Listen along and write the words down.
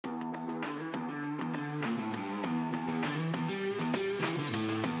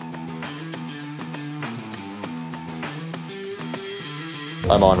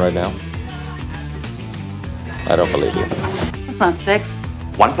I'm on right now. I don't believe you. That's not 6.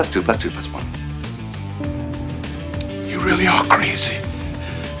 1 plus 2 plus 2 plus 1. You really are crazy.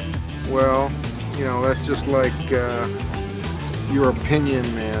 Well, that's just like your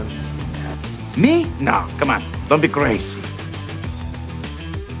opinion, man. Me? No, come on. Don't be crazy.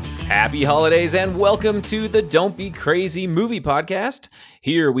 Happy holidays and welcome to the Don't Be Crazy movie podcast.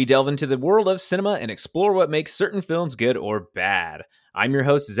 Here we delve into the world of cinema and explore what makes certain films good or bad. I'm your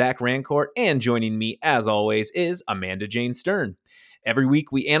host, Zach Rancourt, and joining me, as always, is Amanda Jane Stern. Every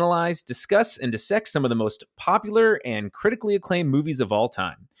week we analyze, discuss, and dissect some of the most popular and critically acclaimed movies of all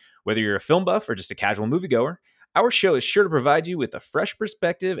time. Whether you're a film buff or just a casual moviegoer, our show is sure to provide you with a fresh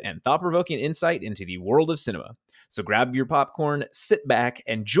perspective and thought-provoking insight into the world of cinema. So grab your popcorn, sit back,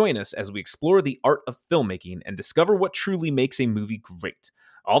 and join us as we explore the art of filmmaking and discover what truly makes a movie great.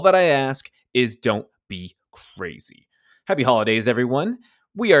 All that I ask is don't be crazy. Happy holidays, everyone.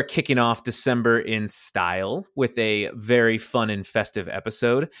 We are kicking off December in style with a very fun and festive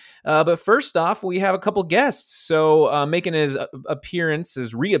episode. But first off, we have a couple guests. So making his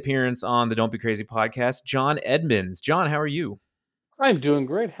reappearance on the Don't Be Crazy podcast, John Edmonds. John, how are you? I'm doing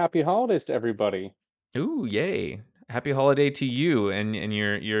great. Happy holidays to everybody. Ooh, yay. Happy holiday to you and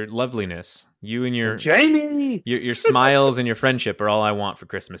your loveliness. You and your Jamie. Your smiles and your friendship are all I want for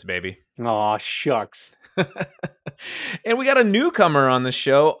Christmas, baby. Aw, shucks. And we got a newcomer on the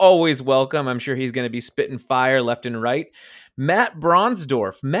show. Always welcome. I'm sure he's going to be spitting fire left and right. Matt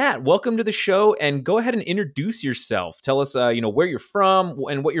Bronsdorf. Matt, welcome to the show, and go ahead and introduce yourself. Tell us, where you're from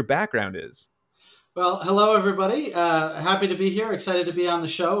and what your background is. Well, hello, everybody. Happy to be here. Excited to be on the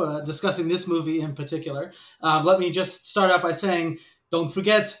show, discussing this movie in particular. Let me just start out by saying, don't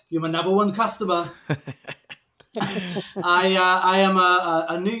forget, you're my number one customer. I am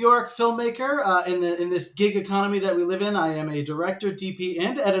a New York filmmaker in this gig economy that we live in. I am a director, DP,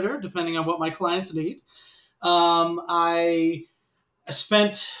 and editor, depending on what my clients need. I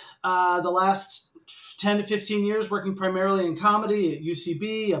spent the last 10 to 15 years working primarily in comedy at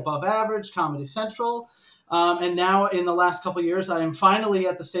UCB, Above Average, Comedy Central. And now in the last couple of years, I am finally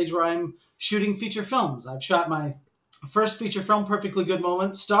at the stage where I'm shooting feature films. I've shot my first feature film, Perfectly Good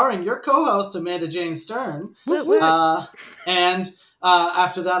Moment, starring your co-host, Amanda Jane Stern. And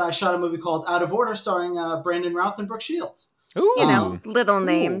after that, I shot a movie called Out of Order, starring Brandon Routh and Brooke Shields. Ooh. Little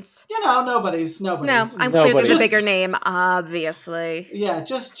names. Nobody's. No, I'm clearly the bigger name, obviously. Yeah,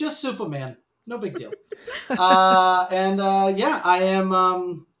 just Superman. No big deal. I am.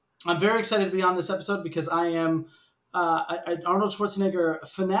 I'm very excited to be on this episode because I am an Arnold Schwarzenegger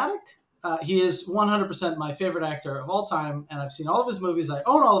fanatic. He is 100% my favorite actor of all time, and I've seen all of his movies. I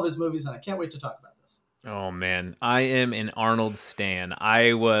own all of his movies, and I can't wait to talk about this. Oh, man. I am an Arnold stan.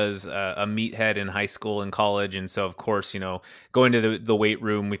 I was a meathead in high school and college, and so, of course, going to the weight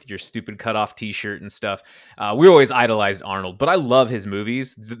room with your stupid cutoff T-shirt and stuff, we always idolized Arnold. But I love his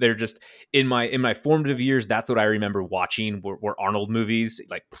movies. They're just, in my formative years, that's what I remember watching were Arnold movies,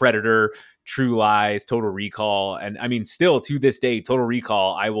 like Predator, True Lies, Total Recall, and I mean, still to this day, Total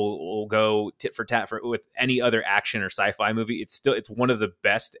Recall, I will go tit for tat with any other action or sci-fi movie. It's one of the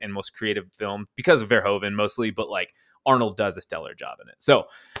best and most creative film because of Verhoeven mostly, but like Arnold does a stellar job in it. So,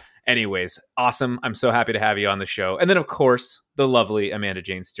 anyways, awesome. I'm so happy to have you on the show. And then, of course, the lovely Amanda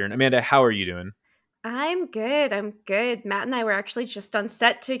Jane Stern. Amanda, how are you doing? I'm good. Matt and I were actually just on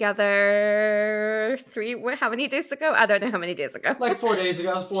set together how many days ago? I don't know how many days ago. Like 4 days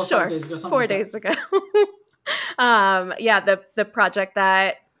ago, 4 or 5 days ago, something 4 like days that. ago. The project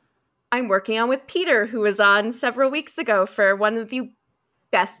that I'm working on with Peter, who was on several weeks ago for one of the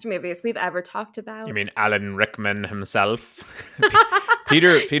best movies we've ever talked about. You mean Alan Rickman himself?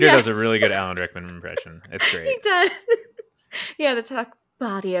 Peter yes. Does a really good Alan Rickman impression. It's great. He does. Yeah, the talk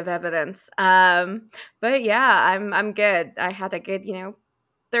body of evidence. But yeah, I'm good. I had a good,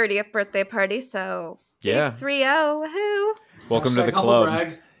 30th birthday party, so yeah. 3-0. Woohoo. Welcome to the club.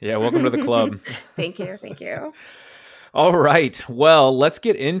 Brag. Yeah, welcome to the club. Thank you. All right. Well, let's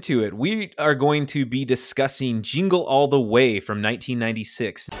get into it. We are going to be discussing Jingle All the Way from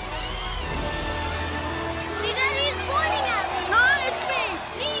 1996.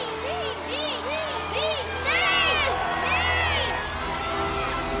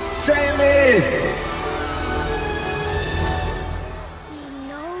 Jamie! He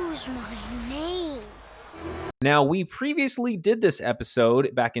knows my name. Now, we previously did this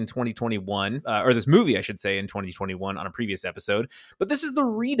episode back in 2021, or this movie, I should say, in 2021 on a previous episode. But this is the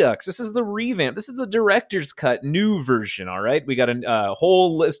redux. This is the revamp. This is the director's cut, new version, all right? We got a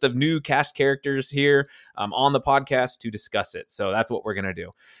whole list of new cast characters here on the podcast to discuss it. So that's what we're going to do.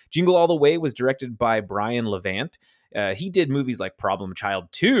 Jingle All the Way was directed by Brian Levant. He did movies like Problem Child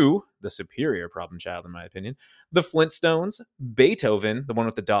 2, the superior Problem Child, in my opinion, The Flintstones, Beethoven, the one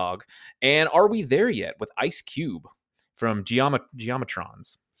with the dog, and Are We There Yet with Ice Cube from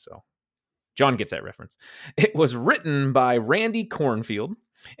Geometrons. So John gets that reference. It was written by Randy Kornfield,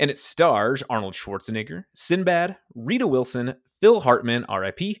 and it stars Arnold Schwarzenegger, Sinbad, Rita Wilson, Phil Hartman,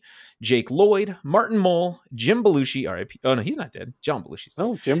 R.I.P., Jake Lloyd, Martin Mull, Jim Belushi, R.I.P. Oh, no, he's not dead. John Belushi's dead.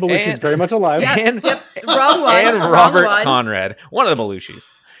 Oh, Jim Belushi's very much alive. Yeah, And, wrong one. and Wrong Robert one. Conrad, one of the Belushis.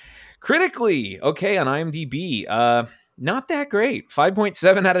 Critically, okay, on IMDb, not that great.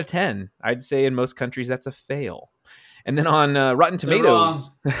 5.7 out of 10. I'd say in most countries that's a fail. And then on Rotten Tomatoes,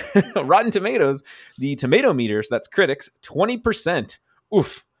 Rotten Tomatoes, the tomato meter, so that's critics, 20%.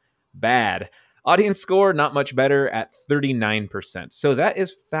 Oof, bad. Audience score, not much better at 39%. So that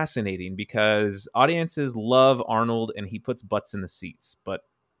is fascinating because audiences love Arnold and he puts butts in the seats. But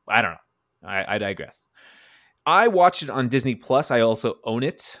I don't know. I digress. I watched it on Disney Plus. I also own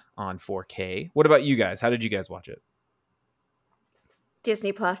it on 4K. What about you guys? How did you guys watch it?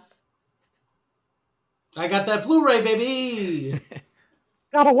 Disney Plus. I got that Blu-ray, baby.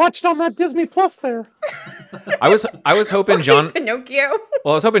 Gotta watch it on that Disney Plus there. I was hoping John. Pinocchio.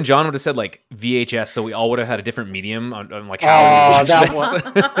 Well, I was hoping John would have said like VHS, so we all would have had a different medium on like how we watch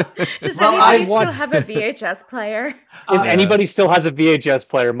that this. Does Well, anybody I still watched- have a VHS player? If anybody still has a VHS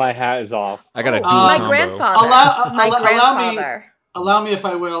player, my hat is off. I got a dual My combo. grandfather. My grandfather. Allow me, if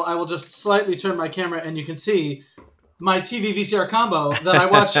I will. I will just slightly turn my camera, and you can see my TV VCR combo that I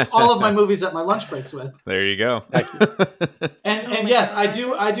watch all of my movies at my lunch breaks with. There you go. And yes, I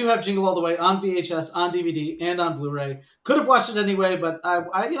do have Jingle All the Way on VHS, on DVD, and on Blu-ray. Could have watched it anyway, but I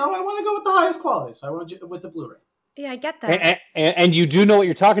want to go with the highest quality, so I went with the Blu-ray. Yeah, I get that. And you do know what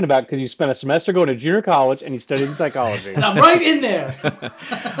you're talking about because you spent a semester going to junior college and you studied psychology. And I'm right in there.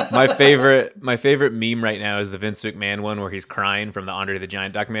 my favorite meme right now is the Vince McMahon one where he's crying from the Andre the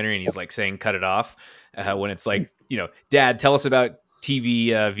Giant documentary and he's like saying "cut it off" when it's like, Dad, tell us about TV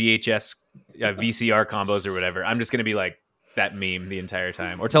VHS VCR combos or whatever. I'm just gonna be like that meme the entire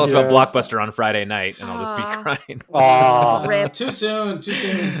time, or tell us about Blockbuster on Friday night, and I'll just be crying. Aw. Rip. Too soon.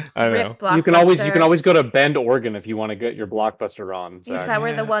 I know. Rip Blockbuster. You can always go to Bend, Oregon if you want to get your Blockbuster on. Is Zach. that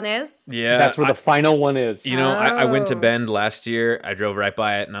where the one is? Yeah, That's where the final one is. I went to Oh. Bend last year. I drove right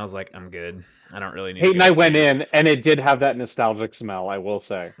by it, and I was like, I'm good. I don't really need. Kate to and go I see went it. in, and it did have that nostalgic smell, I will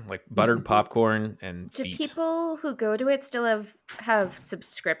say. Like buttered popcorn and Do feet. people who go to it still have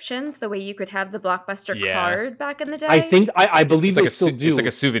subscriptions the way you could have the Blockbuster Yeah. card back in the day? I believe It's like they still do. it's like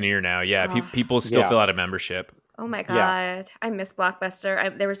a souvenir now. Yeah, people still Yeah. fill out a membership. Oh my God. Yeah. I miss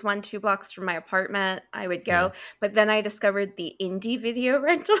Blockbuster. There was one 2 blocks from my apartment. I would go. But then I discovered the indie video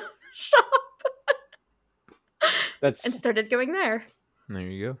rental shop That's and started going there. There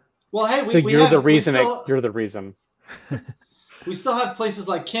you go. Well, hey, so we you're have, the reason. We You're the reason. still have places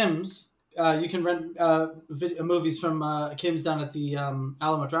like Kim's. You can rent movies from Kim's down at the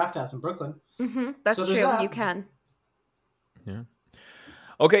Alamo Draft House in Brooklyn. That's So true. there's that. You can.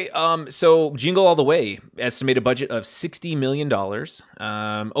 Okay, so Jingle All the Way, estimated budget of $60 million.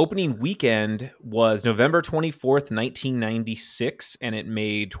 Opening weekend was November 24th, 1996, and it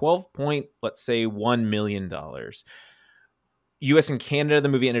made $12.1 million. US and Canada, the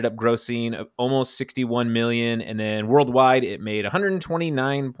movie ended up grossing almost $61 million, and then worldwide, it made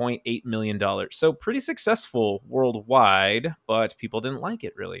 $129.8 million. So pretty successful worldwide, but people didn't like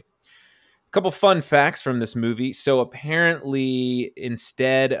it, really. Couple fun facts from this movie. So apparently,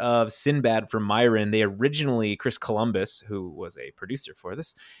 instead of Sinbad from Myron, they originally, Chris Columbus, who was a producer for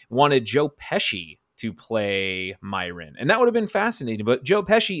this, wanted Joe Pesci to play Myron. And that would have been fascinating. But Joe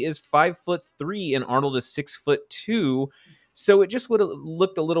Pesci is 5'3" and Arnold is 6'2". So it just would have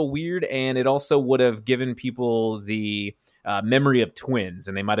looked a little weird, and it also would have given people the memory of twins,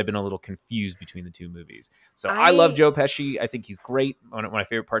 and they might have been a little confused between the two movies. So I love Joe Pesci. I think he's great. One of my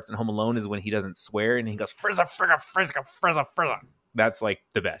favorite parts in Home Alone is when he doesn't swear and he goes frizza frigga frizza frizza frizza. That's like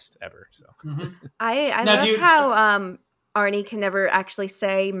the best ever. So I Now, love how Arnie can never actually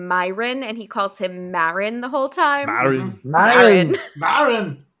say Myron, and he calls him Marin the whole time. Marin.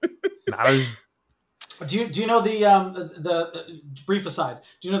 Baron. Marin. Do you know the brief aside?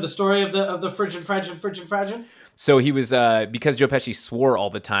 Do you know the story of the frigid fragin? So he was because Joe Pesci swore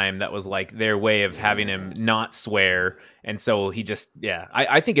all the time. That was like their way of having him not swear, and so he just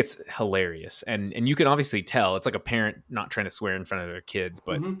I think it's hilarious, and you can obviously tell it's like a parent not trying to swear in front of their kids,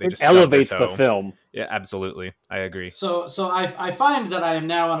 but they just stub their Elevates toe. the film. Yeah, absolutely, I agree. So I find that I am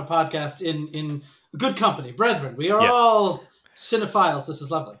now on a podcast in good company, brethren. We are Yes. all cinephiles. This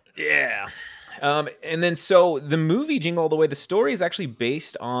is lovely. Yeah. And then so the movie Jingle All the Way, the story is actually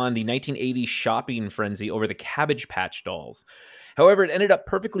based on the 1980s shopping frenzy over the Cabbage Patch dolls. However, it ended up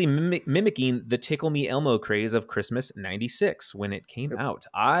perfectly mimicking the Tickle Me Elmo craze of Christmas '96 when it came out.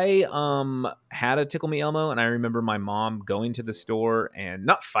 I had a Tickle Me Elmo, and I remember my mom going to the store and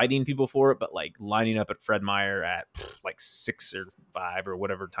not fighting people for it, but like lining up at Fred Meyer at like 6 or 5 or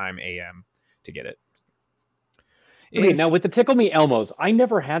whatever time a.m. to get it. Okay, now with the Tickle Me Elmos, I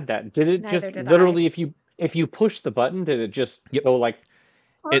never had that. Did it Neither just did literally, if you push the button, did it just go like?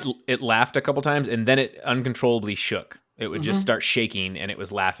 It laughed a couple times, and then it uncontrollably shook. It would just start shaking, and it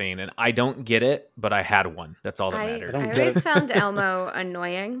was laughing. And I don't get it, but I had one. That's all that mattered. I always found Elmo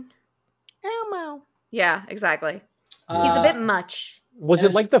annoying. Elmo. Yeah, exactly. He's a bit much. Was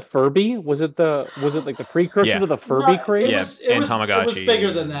it like the Furby? Was it like the precursor to the Furby craze? It was Tamagotchi. It was bigger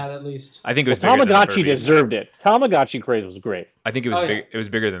than that, at least. I think it was bigger than the Tamagotchi Furby. deserved it. Tamagotchi craze was great. I think it was big. It was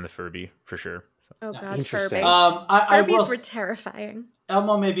bigger than the Furby for sure. So. Oh God, Interesting. Furby. Furbies were terrifying.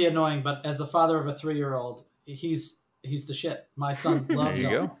 Elmo may be annoying, but as the father of a 3-year-old, he's the shit. My son loves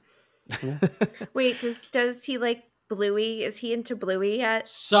Elmo. Wait, does he like Bluey? Is he into Bluey yet?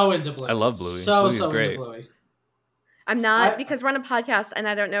 So into Bluey. I love Bluey. So great. into Bluey. I'm not, because we're on a podcast and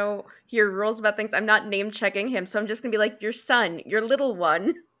I don't know your rules about things. I'm not name checking him, so I'm just gonna be like, your son, your little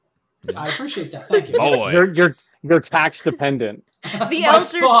one. I appreciate that. Thank you. Boy. You're tax dependent. The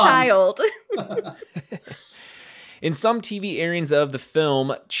elder child. In some TV airings of the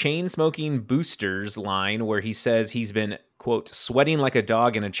film, chain-smoking Booster's line where he says he's been, quote, sweating like a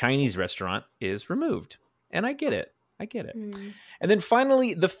dog in a Chinese restaurant is removed. And I get it. And then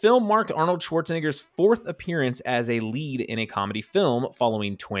finally, the film marked Arnold Schwarzenegger's 4th appearance as a lead in a comedy film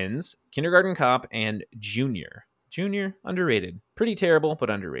following Twins, Kindergarten Cop, and Junior. Junior, underrated. Pretty terrible, but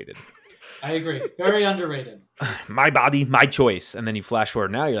underrated. I agree. Very underrated. My body, my choice. And then you flash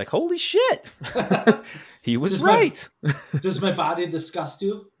forward now, you're like, holy shit. He was right. Does my body disgust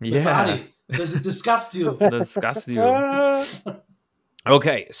you? Yeah. My body. Does it disgust you? Disgust you.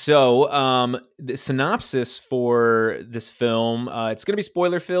 Okay, so the synopsis for this film, it's going to be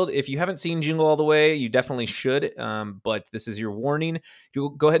spoiler-filled. If you haven't seen Jingle All the Way, you definitely should, but this is your warning.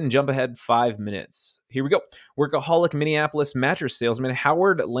 You go ahead and jump ahead 5 minutes. Here we go. Workaholic Minneapolis mattress salesman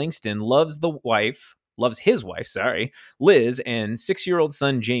Howard Langston loves his wife, Liz, and 6-year-old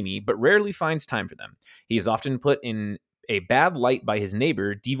son Jamie, but rarely finds time for them. He is often put in a bad light by his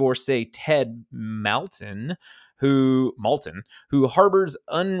neighbor, divorcee Ted Malton, who harbors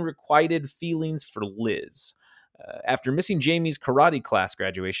unrequited feelings for Liz. After missing Jamie's karate class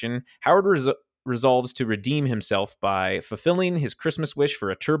graduation, Howard resolves to redeem himself by fulfilling his Christmas wish for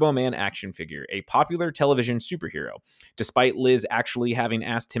a Turbo Man action figure, a popular television superhero, despite Liz actually having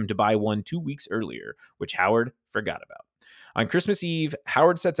asked him to buy one 2 weeks earlier, which Howard forgot about. On Christmas Eve,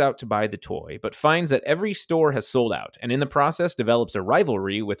 Howard sets out to buy the toy, but finds that every store has sold out, and in the process develops a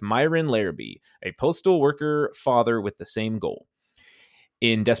rivalry with Myron Larrabee, a postal worker father with the same goal.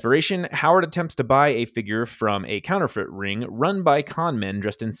 In desperation, Howard attempts to buy a figure from a counterfeit ring run by con men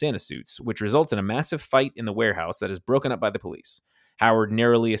dressed in Santa suits, which results in a massive fight in the warehouse that is broken up by the police. Howard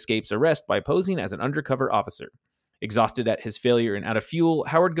narrowly escapes arrest by posing as an undercover officer. Exhausted at his failure and out of fuel,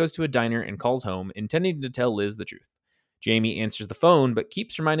 Howard goes to a diner and calls home, intending to tell Liz the truth. Jamie answers the phone, but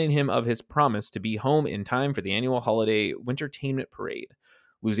keeps reminding him of his promise to be home in time for the annual holiday Wintertainment Parade.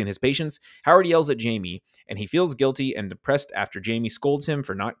 Losing his patience, Howard yells at Jamie, and he feels guilty and depressed after Jamie scolds him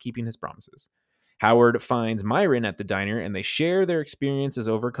for not keeping his promises. Howard finds Myron at the diner, and they share their experiences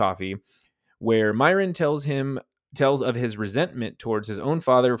over coffee, where Myron tells of his resentment towards his own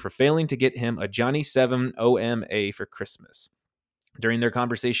father for failing to get him a Johnny 7 OMA for Christmas. During their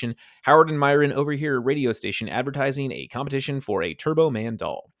conversation, Howard and Myron overhear a radio station advertising a competition for a Turbo Man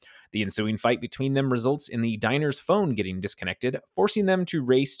doll. The ensuing fight between them results in the diner's phone getting disconnected, forcing them to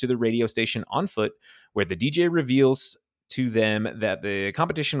race to the radio station on foot, where the DJ reveals to them that the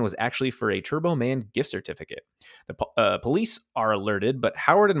competition was actually for a Turbo Man gift certificate. The police are alerted, but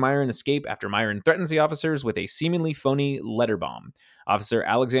Howard and Myron escape after Myron threatens the officers with a seemingly phony letter bomb. Officer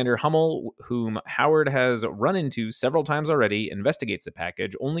Alexander Hummel, whom Howard has run into several times already, investigates the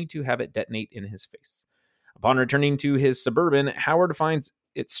package, only to have it detonate in his face. Upon returning to his Suburban, Howard finds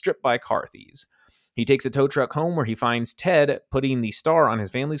it stripped by car thieves. He takes a tow truck home where he finds Ted putting the star on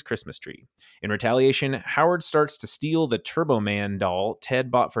his family's Christmas tree. In retaliation, Howard starts to steal the Turbo Man doll Ted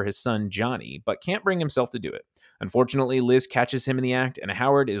bought for his son Johnny, but can't bring himself to do it. Unfortunately, Liz catches him in the act, and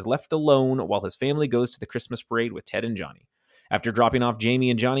Howard is left alone while his family goes to the Christmas parade with Ted and Johnny. After dropping off Jamie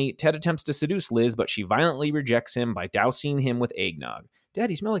and Johnny, Ted attempts to seduce Liz, but she violently rejects him by dousing him with eggnog. Dad,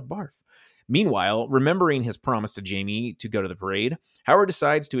 you smell like barf. Meanwhile, remembering his promise to Jamie to go to the parade, Howard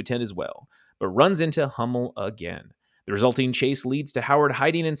decides to attend as well. but runs into Hummel again. The resulting chase leads to Howard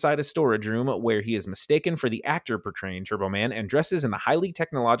hiding inside a storage room where he is mistaken for the actor portraying Turbo Man and dresses in the highly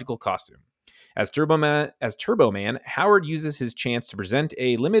technological costume. As Turbo Man, Howard uses his chance to present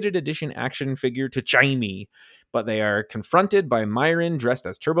a limited edition action figure to Jamie, but they are confronted by Myron dressed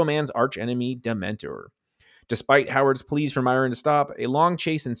as Turbo Man's archenemy Dementor. Despite Howard's pleas for Myron to stop, a long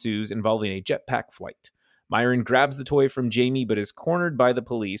chase ensues involving a jetpack flight. Myron grabs the toy from Jamie but is cornered by the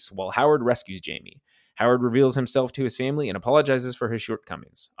police while Howard rescues Jamie. Howard reveals himself to his family and apologizes for his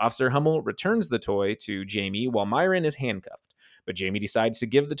shortcomings. Officer Hummel returns the toy to Jamie while Myron is handcuffed, but Jamie decides to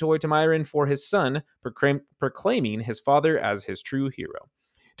give the toy to Myron for his son, proclaiming his father as his true hero.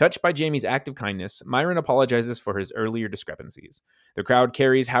 Touched by Jamie's act of kindness, Myron apologizes for his earlier discrepancies. The crowd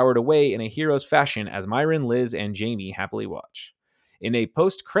carries Howard away in a hero's fashion as Myron, Liz, and Jamie happily watch. In a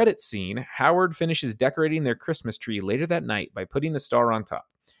post-credits scene, Howard finishes decorating their Christmas tree later that night by putting the star on top.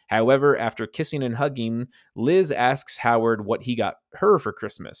 However, after kissing and hugging, Liz asks Howard what he got her for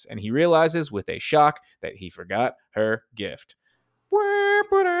Christmas, and he realizes with a shock that he forgot her gift.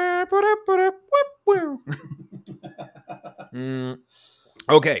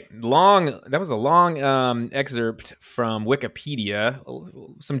 Okay, that was a long excerpt from Wikipedia.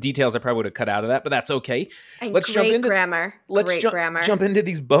 Some details I probably would have cut out of that, but that's okay. And grammar. Jump into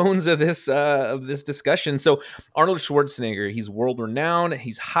these bones of this discussion. So Arnold Schwarzenegger, he's world renowned.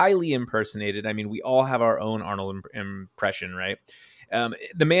 He's highly impersonated. I mean, we all have our own Arnold impression, right?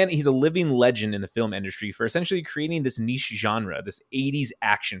 The man, he's a living legend in the film industry for essentially creating this niche genre, this 80s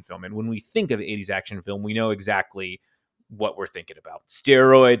action film. And when we think of 80s action film, we know exactly what we're thinking about.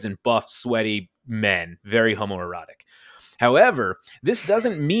 Steroids and buff, sweaty men, very homoerotic. However, this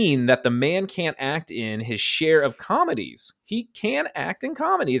doesn't mean that the man can't act in his share of comedies. He can act in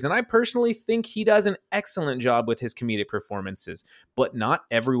comedies, and I personally think he does an excellent job with his comedic performances, but not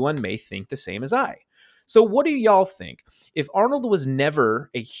everyone may think the same as I. So what do y'all think? If Arnold was never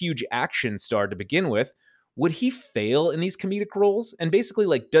a huge action star to begin with, would he fail in these comedic roles? And basically,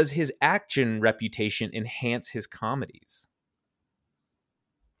 like, does his action reputation enhance his comedies?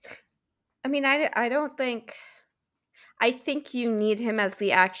 I mean, I don't think... I think you need him as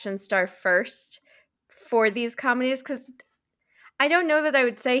the action star first for these comedies, because I don't know that I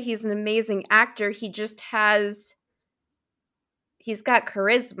would say he's an amazing actor. He just has... He's got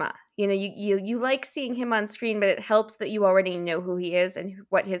charisma. You know, you like seeing him on screen, but it helps that you already know who he is and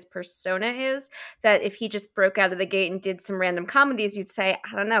what his persona is, that if he just broke out of the gate and did some random comedies, you'd say,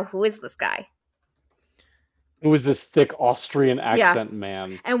 I don't know, who is this guy? Who is this thick Austrian accent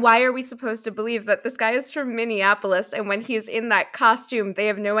man? And why are we supposed to believe that this guy is from Minneapolis, and when he's in that costume, they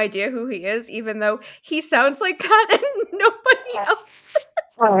have no idea who he is, even though he sounds like that and nobody else?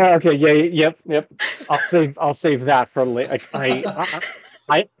 Okay, yep. I'll save that for later.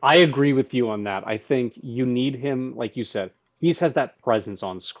 I agree with you on that. I think you need him, like you said. He has that presence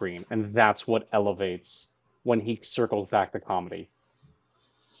on screen, and that's what elevates when he circles back to comedy.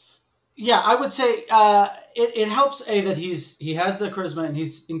 Yeah, I would say it helps that he has the charisma and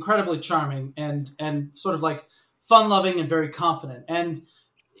he's incredibly charming and sort of like fun-loving and very confident. And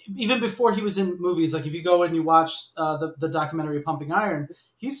even before he was in movies, like if you go and you watch the documentary Pumping Iron,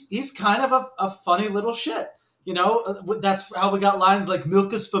 he's kind of a funny little shit. You know, that's how we got lines like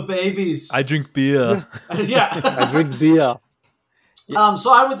 "Milk is for babies." I drink beer. Yeah, I drink beer.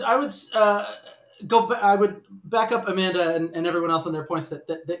 So I would back up Amanda and everyone else on their points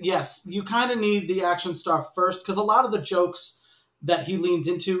that yes, you kind of need the action star first, because a lot of the jokes that he leans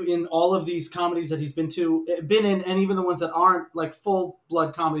into in all of these comedies that he's been in, and even the ones that aren't like full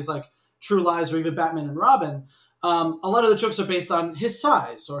blood comedies like True Lies or even Batman and Robin, a lot of the jokes are based on his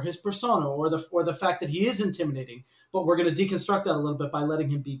size or his persona or the fact that he is intimidating. But we're going to deconstruct that a little bit by letting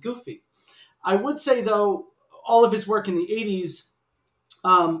him be goofy. I would say though, all of his work in the 80s,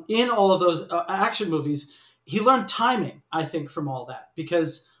 in all of those action movies, he learned timing, I think, from all that,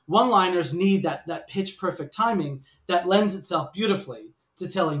 because one-liners need that pitch perfect timing that lends itself beautifully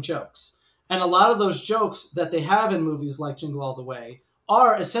to telling jokes. And a lot of those jokes that they have in movies like Jingle All the Way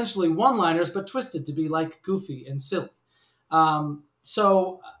are essentially one-liners, but twisted to be like goofy and silly.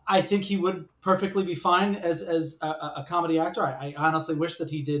 So I think he would perfectly be fine as a comedy actor. I honestly wish that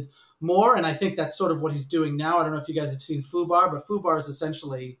he did more, and I think that's sort of what he's doing now. I don't know if you guys have seen Fubar, but Fubar is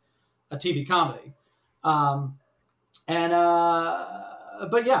essentially a TV comedy.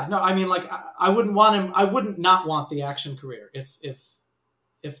 But yeah, no, I mean, like, I wouldn't want him. I wouldn't not want the action career if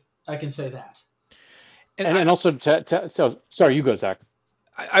I can say that. And also, so sorry, you go, Zach.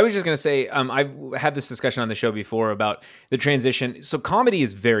 I was just going to say, I've had this discussion on the show before about the transition. So comedy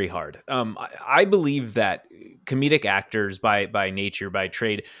is very hard. I believe that comedic actors by nature, by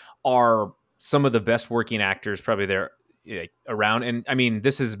trade, are some of the best working actors probably there around. And I mean,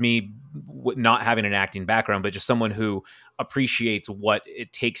 this is me not having an acting background, but just someone who appreciates what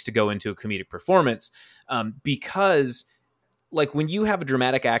it takes to go into a comedic performance. Because like when you have a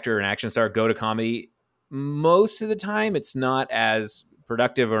dramatic actor or an action star go to comedy, most of the time it's not as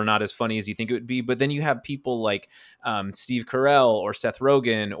productive or not as funny as you think it would be. But then you have people like Steve Carell or Seth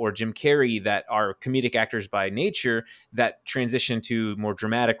Rogen or Jim Carrey that are comedic actors by nature that transition to more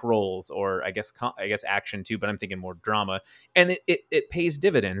dramatic roles, or I guess action too, but I'm thinking more drama. And it pays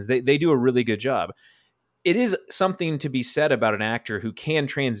dividends. They do a really good job. It is something to be said about an actor who can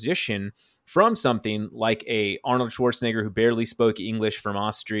transition from something like a Arnold Schwarzenegger who barely spoke English from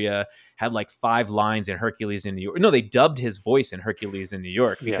Austria, had like 5 lines in Hercules in New York. No, they dubbed his voice in Hercules in New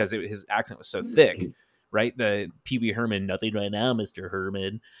York because his accent was so thick, right? The Pee Wee Herman, nothing right now, Mr.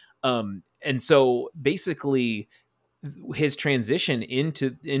 Herman. And so basically his transition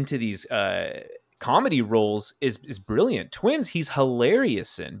into these comedy roles is brilliant. Twins, he's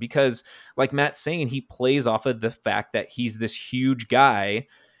hilarious in, because like Matt's saying, he plays off of the fact that he's this huge guy,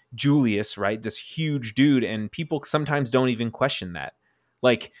 Julius, right? This huge dude, and people sometimes don't even question that.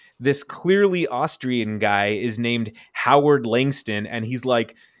 Like this clearly Austrian guy is named Howard Langston, and he's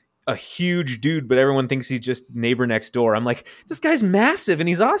like a huge dude, but everyone thinks he's just neighbor next door. I'm like, this guy's massive and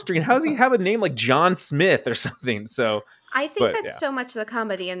he's Austrian. How does he have a name like John Smith or something? So I think that's so much of the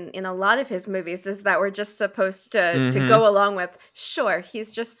comedy in a lot of his movies is that we're just supposed to go along with, sure,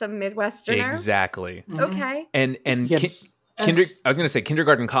 he's just some Midwesterner. Exactly. Okay. And Yes. I was going to say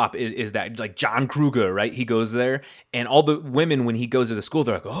Kindergarten Cop is that like John Kruger, right? He goes there, and all the women, when he goes to the school,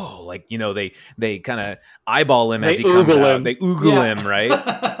 they're like, oh, like, you know, they kind of eyeball him as he comes out. They oogle him,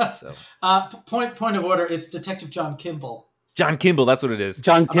 right? So Point of order, it's Detective John Kimball. John Kimball, that's what it is.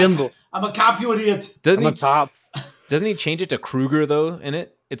 John Kimball. I'm a cop, you idiot. Doesn't he change it to Kruger though in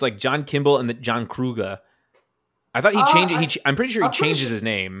it? It's like John Kimball and then John Kruger. I thought he changed it. I'm pretty sure he changes his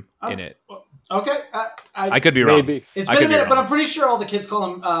name in it. Okay. I could be wrong. Maybe. It's been a minute, but I'm pretty sure all the kids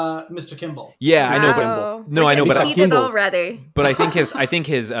call him Mr. Kimball. Yeah, I know, but no, I know, but already. But I think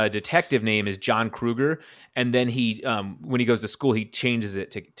his detective name is John Kruger, and then he when he goes to school, he changes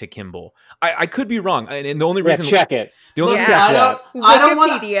it to Kimball. I could be wrong, and the only reason check it. The only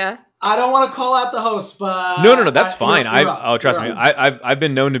I don't want to call out the host, but no, that's fine. Trust me, I've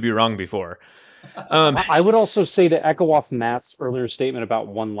been known to be wrong before. I would also say, to echo off Matt's earlier statement about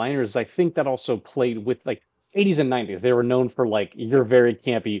one-liners, I think that also played with like 80s and 90s. They were known for like your very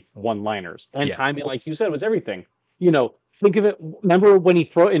campy one-liners, and timing, like you said, was everything. You know, think of it. Remember when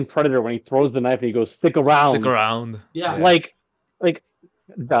in Predator, when he throws the knife and he goes, "Stick around." Yeah. Like, hey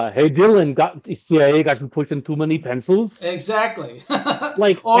Dylan, CIA got you pushing too many pencils. Exactly.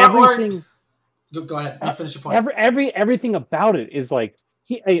 Like everything. Go ahead. You finish your point. Everything about it is like.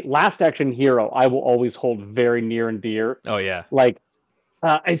 A Last Action Hero, I will always hold very near and dear. Oh yeah, like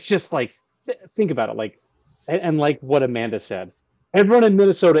it's just like think about it, like and like what Amanda said, everyone in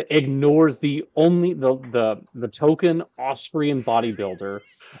Minnesota ignores the token Austrian bodybuilder,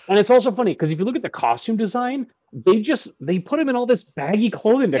 and it's also funny because if you look at the costume design, they put him in all this baggy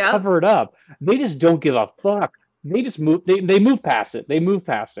clothing to cover it up. They just don't give a fuck. They just move. They move past it.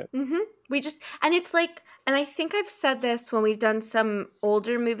 Mm-hmm. And it's like. And I think I've said this when we've done some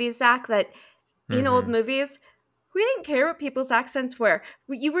older movies, Zach, that in old movies, we didn't care what people's accents were.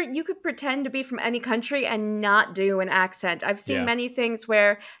 You could pretend to be from any country and not do an accent. I've seen many things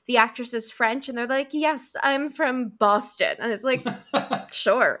where the actress is French and they're like, yes, I'm from Boston. And it's like,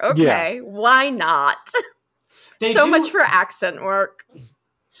 sure, okay, why not? Much for accent work.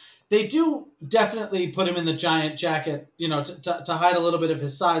 They do definitely put him in the giant jacket, you know, to hide a little bit of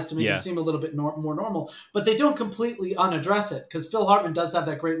his size, to make him seem a little bit more normal. But they don't completely unaddress it, because Phil Hartman does have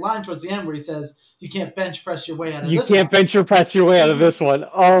that great line towards the end where he says, "You can't bench press your way out of this one." You can't bench press your way out of this one.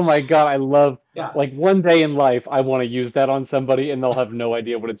 Oh my God, I love. Like one day in life, I want to use that on somebody, and they'll have no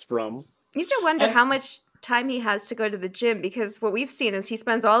idea what it's from. You have to wonder how much time he has to go to the gym, because what we've seen is he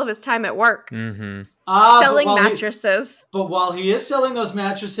spends all of his time at work selling mattresses. But while he is selling those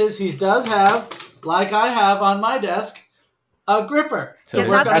mattresses, he does have, like I have on my desk, a gripper to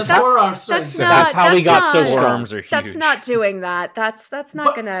work on his forearm strength. That's how he got so strong. Forearms are huge. That's not doing that. That's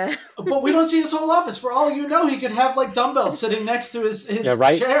not gonna. But we don't see his whole office. For all you know, he could have like dumbbells sitting next to his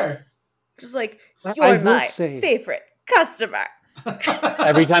chair. Just like, you're my favorite customer.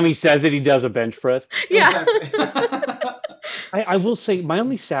 Every time he says it, he does a bench press. Yeah. Exactly. I will say, my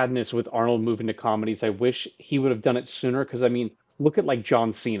only sadness with Arnold moving to comedies, I wish he would have done it sooner. Because I mean, look at like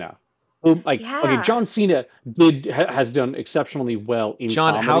John Cena. Okay, John Cena has done exceptionally well in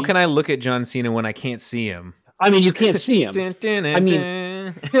comedy. How can I look at John Cena when I can't see him? I mean, you can't see him.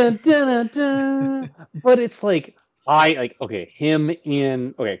 Dun, dun, dun, dun. But it's like him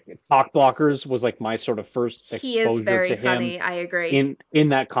in Cock Blockers was like my sort of first He is exposure very to him funny. I agree. in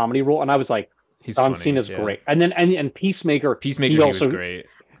that comedy role, and I was like, He's John funny, Cena's yeah. great. And then and Peacemaker, Peacemaker, he he was also great.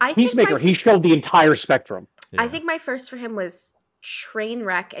 I think Peacemaker, he showed the entire spectrum. I think my first for him was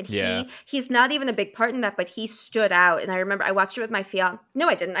Trainwreck, and Yeah. he's not even a big part in that, but he stood out. And I remember I watched it with my fiance. No,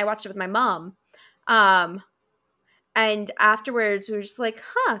 I didn't. I watched it with my mom. And afterwards we were just like,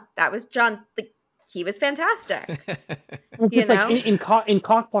 huh, that was John. Like, he was fantastic. Because like in Cock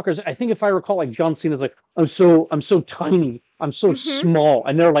Blockers, I think if I recall, like John Cena's like, I'm so tiny, I'm so small,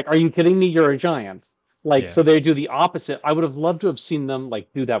 and they're like, are you kidding me? You're a giant. Like, so they do the opposite. I would have loved to have seen them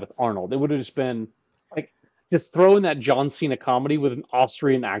like do that with Arnold. It would have just been like just throw in that John Cena comedy with an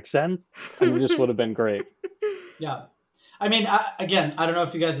Austrian accent, and it just would have been great. Yeah. I mean, I don't know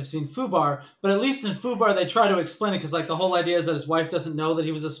if you guys have seen Fubar, but at least in Fubar they try to explain it because like the whole idea is that his wife doesn't know that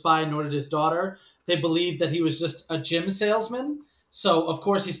he was a spy, nor did his daughter. They believed that he was just a gym salesman. So of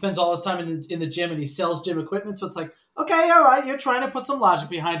course he spends all his time in the gym and he sells gym equipment. So it's like, okay, all right, you're trying to put some logic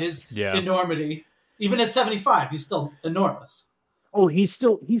behind his enormity. Even at 75, he's still enormous. Oh, he's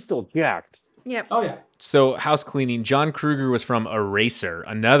still jacked. Yep. Oh yeah. So, house cleaning. John Kruger was from Eraser,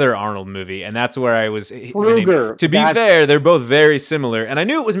 another Arnold movie, and that's where I was. Kruger. To be fair, they're both very similar, and I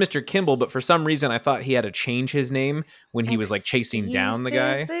knew it was Mr. Kimball, but for some reason, I thought he had to change his name when he was like chasing down the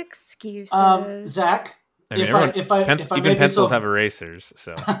guy. Excuses. Zach. I mean, if I even may pencils be so, have erasers.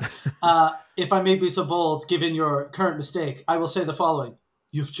 So, if I may be so bold, given your current mistake, I will say the following: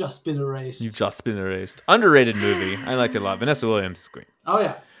 You've just been erased. You've just been erased. Underrated movie. I liked it a lot. Vanessa Williams is great. Oh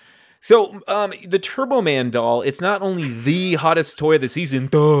yeah. So, the Turbo Man doll, it's not only the hottest toy of the season,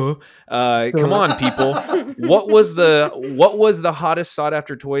 duh. Come on, people. What was the hottest sought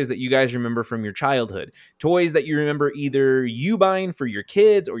after toys that you guys remember from your childhood? Toys that you remember either you buying for your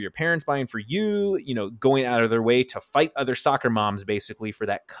kids or your parents buying for you, going out of their way to fight other soccer moms basically for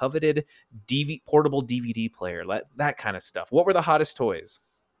that coveted portable DVD player, that kind of stuff. What were the hottest toys?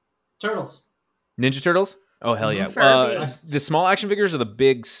 Turtles. Ninja Turtles? Oh, hell yeah. The small action figures or the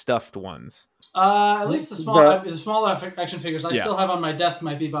big stuffed ones? At least the small action figures I still have on my desk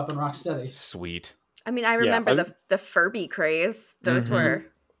might Bebop and Rocksteady. Sweet. I mean, I remember the Furby craze. Those were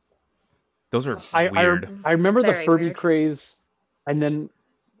weird. I remember the Very Furby weird. craze, and then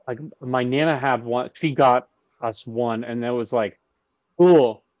like my Nana had one. She got us one, and it was like,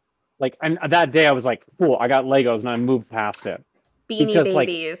 cool. Like, and that day I was like, cool. I got Legos, and I moved past it. Beanie Because,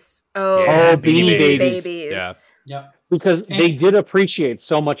 Babies. Beanie Babies. Yeah. Yep. Because they did appreciate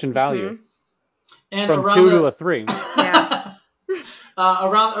so much in value. And From around 2 to a 3. Yeah.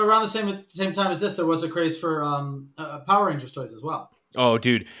 around the same time as this, there was a craze for Power Rangers toys as well. Oh,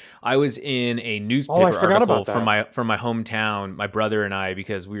 dude, I was in a newspaper forgot article about that. from my hometown, my brother and I,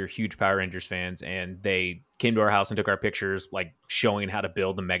 because we were huge Power Rangers fans, and they came to our house and took our pictures, like showing how to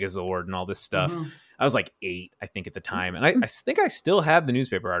build the Megazord and all this stuff. Mm-hmm. I was like 8, I think, at the time, and I think I still have the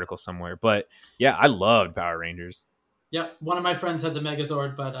newspaper article somewhere. But yeah, I loved Power Rangers. Yep, one of my friends had the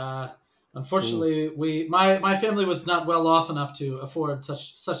Megazord, but unfortunately, my family was not well off enough to afford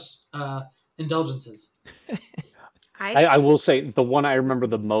such indulgences. I will say the one I remember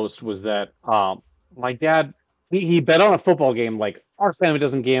the most was that my dad he bet on a football game. Like, our family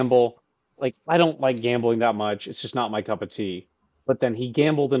doesn't gamble. Like, I don't like gambling that much. It's just not my cup of tea. But then he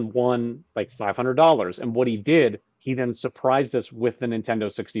gambled and won like $500. And what he did, he then surprised us with the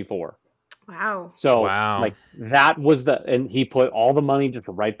Nintendo 64. Wow. So Wow. like that was and he put all the money just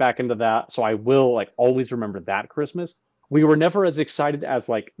right back into that. So I will like always remember that Christmas. We were never as excited as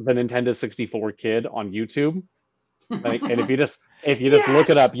like the Nintendo 64 kid on YouTube. Like, and if you just look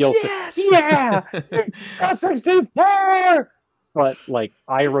it up, you'll see, yeah, it's a 64. But like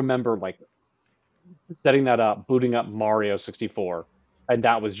I remember like setting that up, booting up Mario 64, and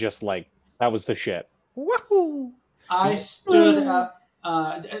that was just like that was the shit. Woohoo! I stood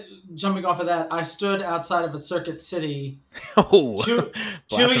jumping off of that. I stood outside of a Circuit City. Oh,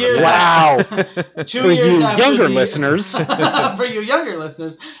 2 years. Wow. After, 2 For years you after younger the- listeners. For you younger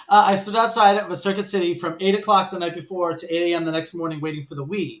listeners, I stood outside of a Circuit City from 8 o'clock the night before to 8 a.m. the next morning, waiting for the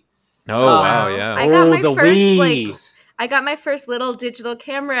Wii. Oh, wow, yeah. I got my the first Wii. I got my first little digital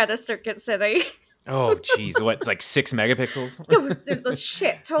camera at a Circuit City. Oh, jeez. What, it's like 6 megapixels? It was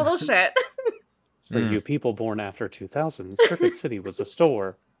shit, total shit. For you people born after 2000, Circuit City was a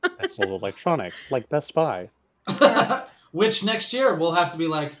store that sold electronics like Best Buy. Which next year will have to be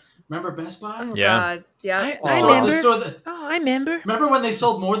like, remember Best Buy? Oh, Yeah. God. Yeah. I remember. Remember when they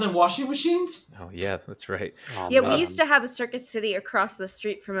sold more than washing machines? Oh, yeah, that's right. Oh, Yeah, man. we used to have a Circuit City across the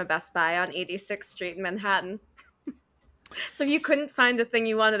street from a Best Buy on 86th Street in Manhattan. So if you couldn't find the thing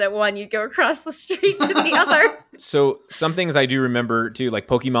you wanted at one, you'd go across the street to the other. So some things I do remember too, like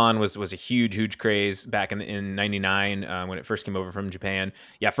Pokemon was a huge craze back in '99 when it first came over from Japan.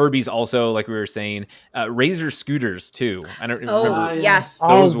 Yeah, Furbies also, like we were saying, Razor scooters too. I don't Oh, remember. yes.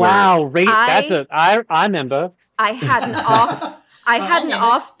 Those were- wow. I- I remember. I had an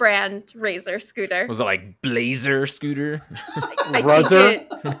off-brand Razor scooter. Was it like Blazer scooter?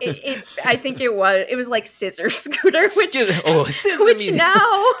 I think it was like Scissor scooter, which Scissor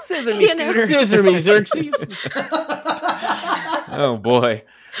now Scissor me scooter. Scissor me, Xerxes. Oh boy.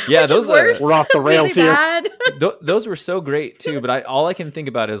 Yeah, which those is worse. We're off the That's rails really here. bad. those were so great too, but all I can think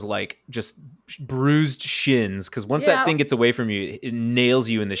about is like just bruised shins, because once Yeah. that thing gets away from you, it nails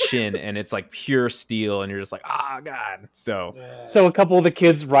you in the shin, and it's like pure steel, and you're just like, god. So So a couple of the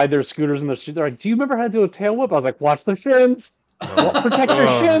kids ride their scooters in the street. They're like, "Do you remember how to do a tail whip?" I was like, "Watch the shins. Protect your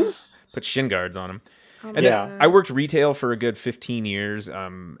shins." put shin guards on them. Oh And my then God. I worked retail for a good 15 years,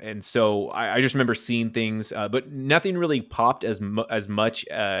 and so I just remember seeing things, but nothing really popped as much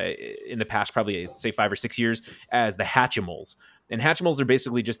in the past, probably say 5 or 6 years, as the Hatchimals. And Hatchimals are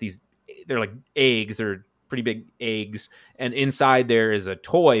basically just they're like eggs. They're pretty big eggs, and inside there is a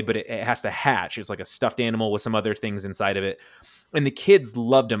toy, but it has to hatch. It's like a stuffed animal with some other things inside of it. And the kids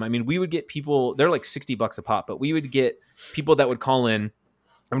loved them. I mean, we would get people, they're like $60 a pop, but we would get people that would call in.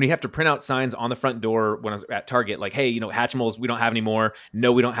 And we have to print out signs on the front door when I was at Target, like, hey, Hatchimals, we don't have any more.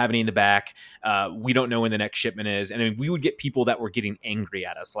 No, we don't have any in the back. We don't know when the next shipment is. And I mean, we would get people that were getting angry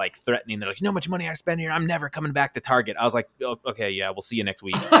at us, like threatening. They're like, you know how much money I spend here? I'm never coming back to Target. I was like, oh, okay, yeah, we'll see you next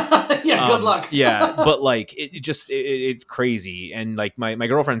week. Yeah, good luck. Yeah, but like, it's crazy. And like my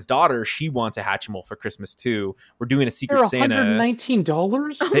girlfriend's daughter, she wants a Hatchimal for Christmas too. We're doing a Secret They're Santa.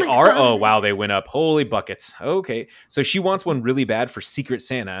 $119. They my are. God. Oh wow, they went up. Holy buckets. Okay, so she wants one really bad for Secret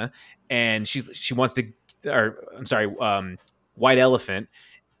Santa, and she wants to. Or I'm sorry, White Elephant,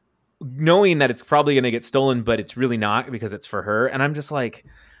 knowing that it's probably going to get stolen, but it's really not because it's for her. And I'm just like,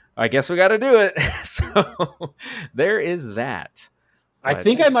 I guess we got to do it. So there is that. I But-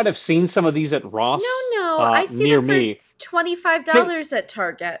 think I might have seen some of these at Ross. No, I see near them for me. $25 at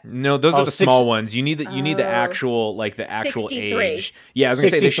Target. No, those Oh, are the small ones. You need the Oh. actual, like the actual 63. age. Yeah, I was gonna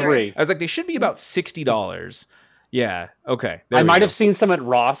say they should. 63. I was like, they should be about $60. Yeah. Okay. there I we might go. have seen some at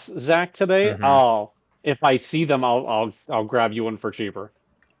Ross, Zach, today. Mhm. Oh, if I see them, I'll grab you one for cheaper.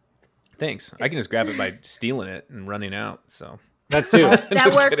 Thanks. I can just grab it by stealing it and running out. So That too. That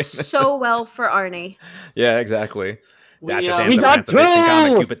Just works kidding. so well for Arnie. yeah, exactly. We, Dasher uh, Dancer, We got Prancer, Vixen, Comet,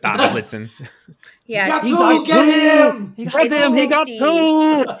 two! Cupid, Donner, Blitzen. Yeah, got it's to get him. Goddamn, he got 60,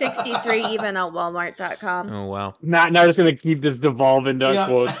 two! 63 even on Walmart.com. Oh wow. Now I'm just gonna keep this devolve into Yeah.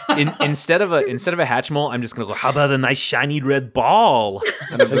 quotes. Instead of a Hatchimal, I'm just gonna go. How about a nice shiny red ball?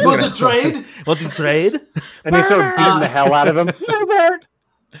 And I'm just Want gonna- to trade? Want to trade? And they start beating the hell out of him. Pervert!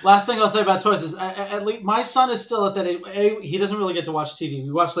 Last thing I'll say about toys is, at least my son is still at that age. He doesn't really get to watch TV.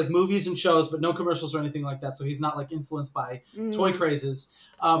 We watch like movies and shows, but no commercials or anything like that. So he's not like influenced by toy crazes.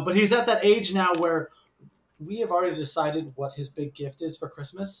 But he's at that age now where we have already decided what his big gift is for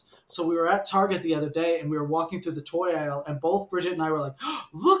Christmas. So we were at Target the other day and we were walking through the toy aisle, and both Bridget and I were like, oh,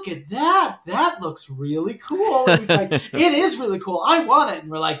 "Look at that! That looks really cool." And he's like, "It is really cool. I want it."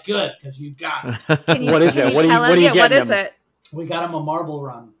 And we're like, "Good, because you got it." Can you, What is can it? you What are you- tell what him? are you Yeah, what getting is him? it? We got him a marble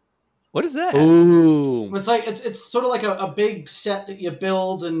run. What is that? Ooh. It's like it's sort of like a big set that you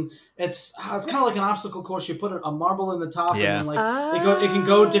build, and it's kind of like an obstacle course. You put a marble in the top, Yeah. and then like it can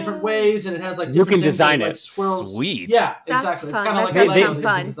go different ways, and it has like You different can things design that, like, it. swirls. Sweet. Yeah, That's exactly. It's fun. kind of like That a does Lego sound that you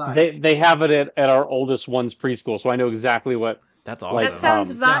fun. can design. They have it at our oldest one's preschool, so I know exactly what. That's Like, awesome. That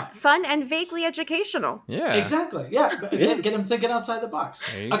sounds yeah. fun and vaguely educational. yeah. Exactly. Yeah. Get him thinking outside the box.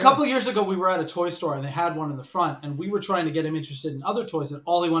 There you A go. couple years ago, we were at a toy store and they had one in the front, and we were trying to get him interested in other toys, and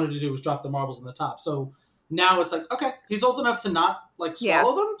all he wanted to do was drop the marbles in the top. So now it's like, okay, he's old enough to not like Yeah.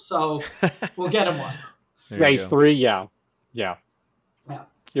 swallow them, so we'll get him one. There Yeah, you he's go. 3. Yeah. Yeah.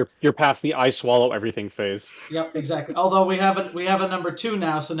 You're past the I swallow everything phase. Yep, exactly. Although we have a number 2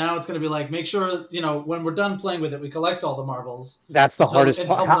 now, so now it's going to be like, make sure when we're done playing with it, we collect all the marbles That's the hardest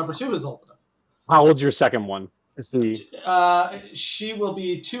until part. How, number 2 is old enough. how old's your second one? Is the She will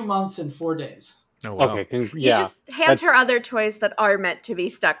be 2 months and 4 days. Oh wow. okay? You Yeah. just hand her other toys that are meant to be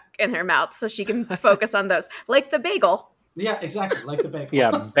stuck in her mouth so she can focus on those. Like the bagel. Yeah, exactly, like the bagel.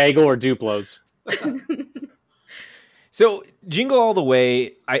 Yeah, bagel or Duplos. So Jingle All the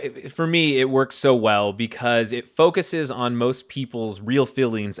Way, for me, it works so well because it focuses on most people's real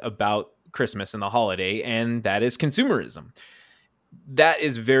feelings about Christmas and the holiday, and that is consumerism. That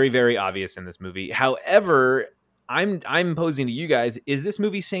is very, very obvious in this movie. However, I'm posing to you guys, is this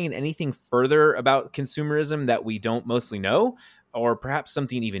movie saying anything further about consumerism that we don't mostly know, or perhaps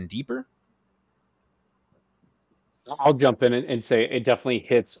something even deeper? I'll jump in and say it definitely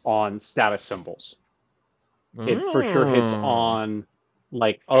hits on status symbols. It for sure hits Mm. on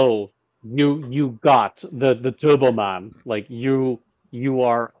like, oh, you got the Turbo Man. Like you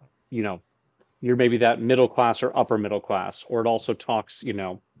are, you know, you're maybe that middle class or upper middle class. Or it also talks,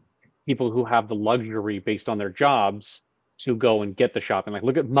 people who have the luxury based on their jobs to go and get the shopping. Like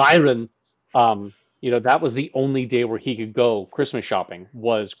look at Myron. That was the only day where he could go Christmas shopping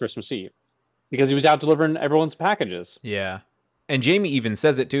was Christmas Eve because he was out delivering everyone's packages. Yeah. And Jamie even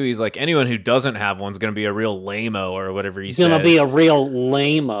says it too. He's like, anyone who doesn't have one's going to be a real lame-o or whatever he says. Gonna be a real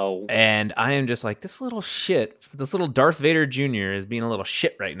lame-o. And I am just like, this little Darth Vader Jr. is being a little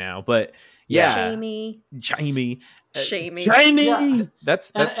shit right now. But yeah. Jamie. Jamie. Yeah.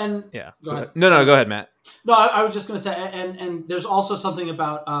 That's and yeah. Go ahead. No, go ahead, Matt. No, I was just going to say, and there's also something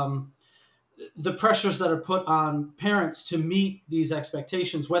about the pressures that are put on parents to meet these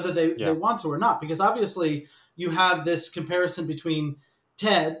expectations, whether they want to or not. Because obviously you have this comparison between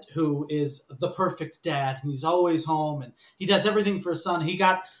Ted, who is the perfect dad, and he's always home, and he does everything for his son. I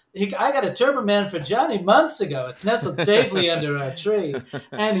got a Turbo Man for Johnny months ago. It's nestled safely under a tree.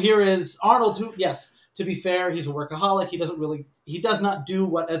 And here is Arnold, who, yes, to be fair, he's a workaholic. He does not do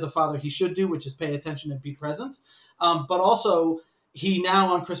what as a father he should do, which is pay attention and be present. But also, he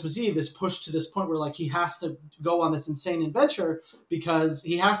now on Christmas Eve is pushed to this point where like he has to go on this insane adventure because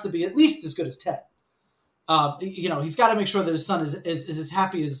he has to be at least as good as Ted. He's got to make sure that his son is as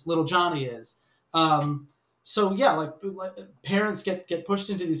happy as little Johnny is. So yeah, like parents get pushed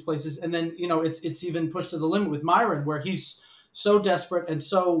into these places, and then it's even pushed to the limit with Myron, where he's so desperate and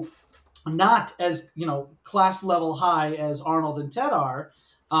so not as class level high as Arnold and Ted are,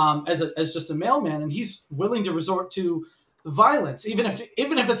 as just a mailman, and he's willing to resort to violence, even if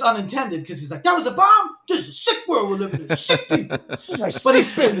it's unintended, because he's like, that was a bomb. This is a sick world we live in. Sick people. but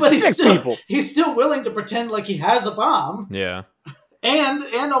he's still willing to pretend like he has a bomb. Yeah.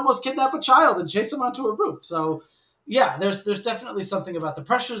 And almost kidnap a child and chase him onto a roof. So yeah, there's definitely something about the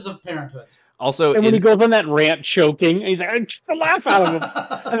pressures of parenthood. Also, and when he goes on that rant choking, he's like, I just laugh out of him.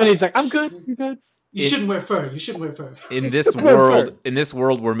 And then he's like, I'm good. I'm good. You shouldn't wear fur. In this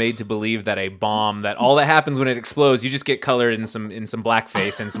world, we're made to believe that a bomb, that all that happens when it explodes, you just get colored in some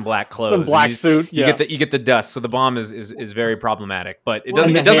blackface and some black clothes, some black suit. You get the dust. So the bomb is very problematic, but it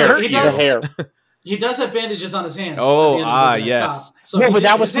doesn't hurt you. He does have bandages on his hands. Oh, yes. So no, but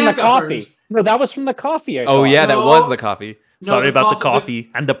that was from the coffee. No, that was from the coffee. That was the coffee. Sorry about the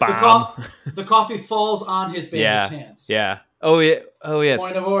coffee and the bomb. The coffee falls on his bandaged hands. Yeah. Oh yeah. Oh yes.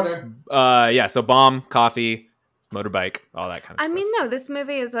 Point of order. Yeah. So bomb, coffee, motorbike, all that kind of stuff. I mean, no. This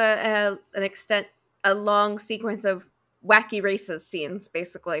movie is a long sequence of wacky racist scenes,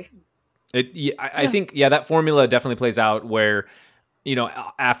 basically. I think that formula definitely plays out where,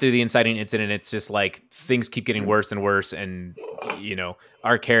 after the inciting incident, it's just like things keep getting worse and worse, and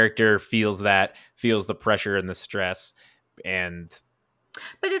our character feels the pressure and the stress,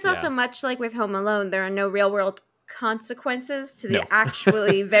 but it's also much like with Home Alone. There are no real world consequences to the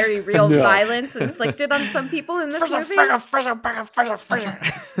actually very real violence inflicted on some people in this movie.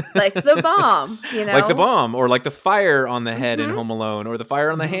 Like the bomb, like the bomb, or like the fire on the head in Home Alone, or the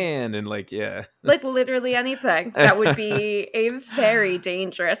fire on the hand, and like literally anything that would be a very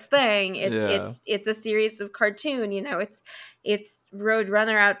dangerous thing. It's a series of cartoon. It's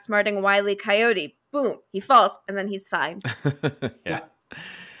Roadrunner outsmarting Wile E. Coyote. Boom, he falls, and then he's fine. Yeah,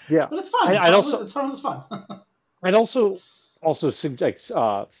 but it's fun. It's fun. I'd also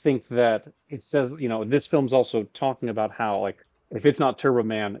think that it says, this film's also talking about how, like, if it's not Turbo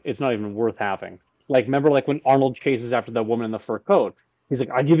Man, it's not even worth having. Like, remember, like, when Arnold chases after that woman in the fur coat? He's like,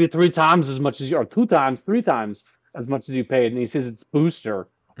 I give you 3 times as much as you, or 3 times as much as you paid. And he says it's Booster.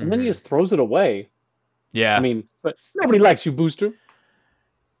 And then he just throws it away. Yeah. I mean, but nobody likes you, Booster.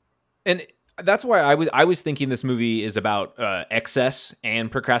 And that's why I was thinking this movie is about excess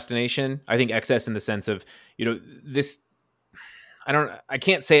and procrastination. I think excess in the sense of, this, I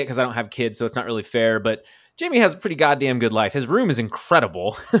can't say it because I don't have kids, so it's not really fair, but Jamie has a pretty goddamn good life. His room is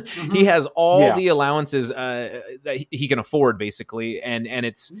incredible. He has all the allowances that he can afford, basically, and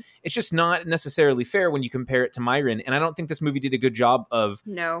it's just not necessarily fair when you compare it to Myron. And I don't think this movie did a good job of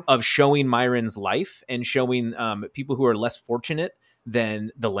showing Myron's life and showing people who are less fortunate than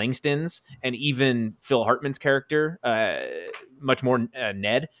the Langstons, and even Phil Hartman's character, much more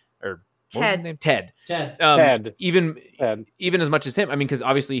Ned, or what was his name? Ted. Ted. Even as much as him. I mean, because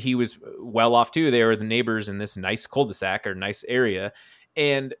obviously he was well off too. They were the neighbors in this nice cul-de-sac or nice area,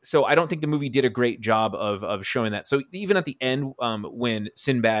 And so I don't think the movie did a great job of showing that. So even at the end, when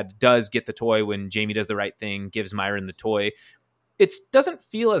Sinbad does get the toy, when Jamie does the right thing, gives Myron the toy, it doesn't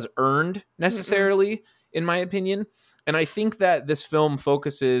feel as earned necessarily, in my opinion. And I think that this film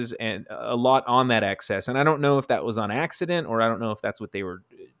focuses a lot on that excess. And I don't know if that was on accident, or I don't know if that's what they were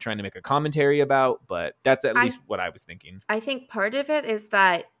trying to make a commentary about, but that's at least what I was thinking. I think part of it is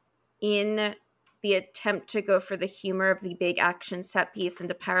that in the attempt to go for the humor of the big action set piece and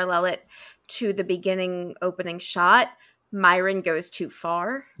to parallel it to the beginning opening shot, Myron goes too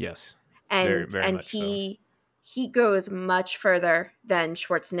far. Yes. And very much he goes much further than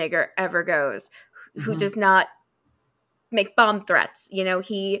Schwarzenegger ever goes, who Mhm. does not make bomb threats. You know,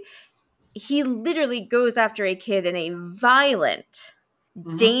 he literally goes after a kid in a violent,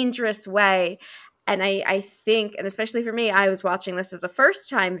 dangerous way. And I think, and especially for me, I was watching this as a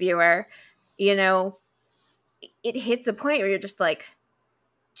first-time viewer, you know, it hits a point where you're just like,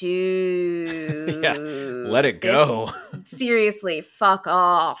 dude, Yeah, let it go. Seriously, fuck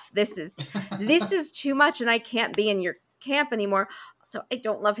off. This is too much, and I can't be in your camp anymore. So I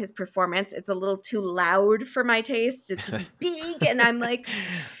don't love his performance. It's a little too loud for my taste. It's just big, and I'm like,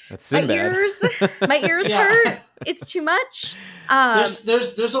 That's my Sinbad. ears Yeah. hurt. It's too much.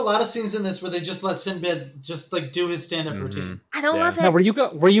 There's a lot of scenes in this where they just let Sinbad just like do his stand-up routine. I don't Yeah. love it. Now,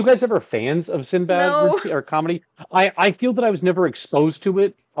 were you guys ever fans of Sinbad No. routine or comedy? I feel that I was never exposed to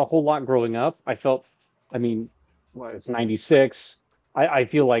it a whole lot growing up. I felt, I mean, well, it's 96. I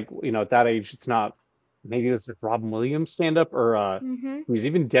feel like, you know, at that age, it's not, maybe it was the Robin Williams stand-up, or it was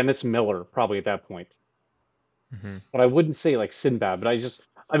even Dennis Miller probably at that point. But I wouldn't say like Sinbad, but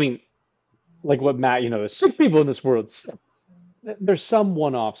I mean, like what Matt, you know, there's sick people in this world. There's some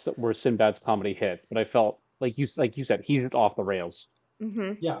one-offs that were Sinbad's comedy hits, but I felt like you said, he hit off the rails.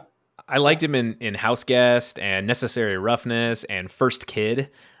 Yeah. I liked him in House Guest and Necessary Roughness and First Kid.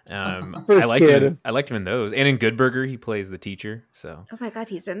 First I Kid. liked him in those. And in Good Burger, he plays the teacher. So Oh my god,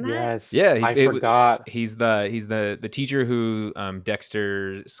 he's in that. Yes. yeah, I forgot. He's the teacher who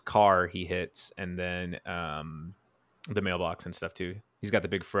Dexter's car he hits, and then the mailbox and stuff too. He's got the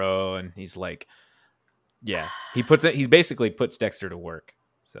big fro, and he's like, yeah, he basically puts Dexter to work.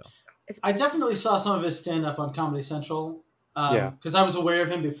 So I definitely saw some of his stand-up on Comedy Central Yeah. because I was aware of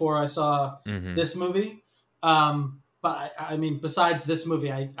him before I saw this movie. But I mean, besides this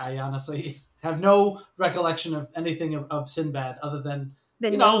movie, I honestly have no recollection of anything of Sinbad other than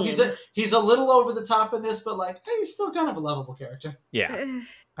The you know name. he's a little over the top in this, but like hey, he's still kind of a lovable character. yeah,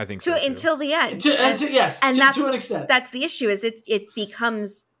 I think so too. Until the end. Yes, that's, to an extent. That's the issue. Is it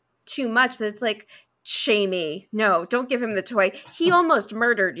becomes too much. That it's like, Jamie, no, don't give him the toy. He almost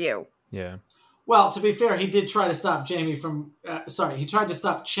murdered you. Yeah. Well, to be fair, he did try to stop Jamie from. He tried to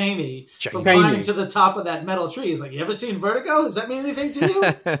stop Jamie from Jamie. climbing to the top of that metal tree. He's like, "You ever seen Vertigo? Does that mean anything to you?"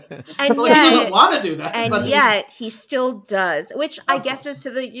 And So like, he doesn't want to do that, and but yet he still does, which I Of guess course. is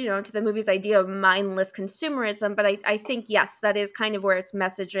to the movie's idea of mindless consumerism. But I think yes, that is kind of where its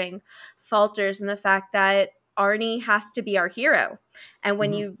messaging falters in the fact that Arnie has to be our hero, and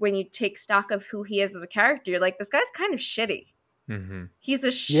when you take stock of who he is as a character, you're like, this guy's kind of shitty. He's a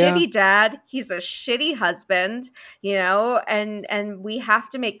shitty dad. He's a shitty husband, you know, and we have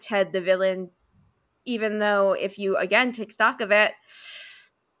to make Ted the villain, even though if you, again, take stock of it,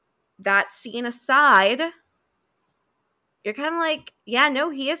 that scene aside, you're kind of like, yeah, no,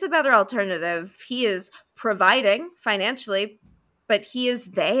 he is a better alternative. He is providing financially, but he is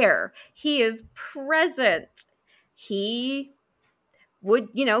there. He is present. He would,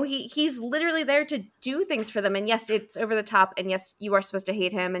 you know, he's literally there to do things for them. And yes, it's over the top. And yes, you are supposed to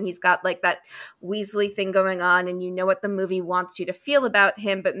hate him. And he's got like that Weasley thing going on. And you know what the movie wants you to feel about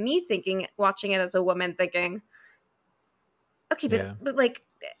him. But me watching it as a woman thinking, okay, but like,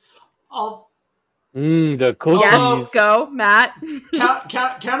 The cookies. yes, go, Matt.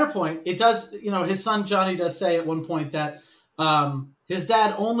 Counterpoint, it does, you know, his son Johnny does say at one point that his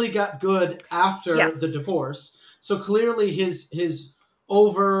dad only got good after the divorce. So clearly his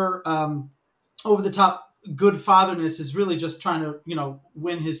over the top good fatherness is really just trying to, you know,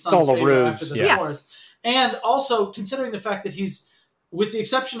 win his son's all a favor ruse. after the Yeah. divorce. And also considering the fact that he's, with the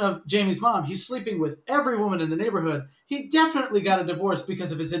exception of Jamie's mom, he's sleeping with every woman in the neighborhood. He definitely got a divorce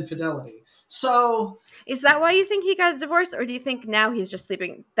because of his infidelity. So Is that why you think he got a divorce? Or do you think now he's just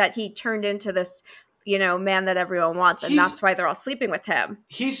sleeping, that he turned into this, you know, man that everyone wants, and that's why they're all sleeping with him?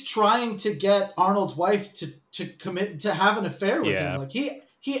 He's trying to get Arnold's wife to commit to have an affair with him. Like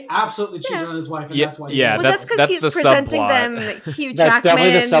he absolutely cheated on his wife, and that's why. Well, that's because he's the presenting subplot. them Hugh That's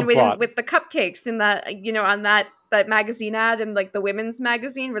definitely the Jackman subplot. with the cupcakes in that, you know, on that magazine ad, and like the women's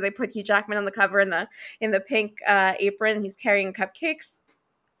magazine where they put Hugh Jackman on the cover in the pink apron, and he's carrying cupcakes.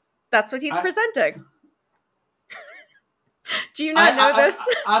 That's what he's presenting. Do you not know this?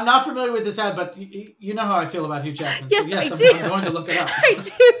 I'm not familiar with this ad, but you know how I feel about Hugh Jackman. Yes, so yes, I do. I'm going to look it up. I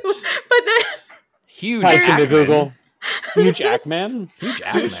do. But then Huge Type into Jackman. Google. Huge Jackman. Huge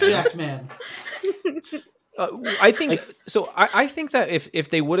Huge Jackman. Jackman. I think so. I think that if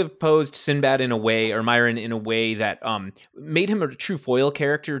they would have posed Sinbad in a way, or Myron in a way that made him a true foil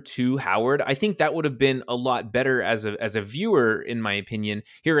character to Howard, I think that would have been a lot better as a viewer, in my opinion.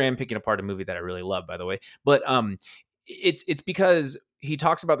 Here I am picking apart a movie that I really love, by the way, but it's because he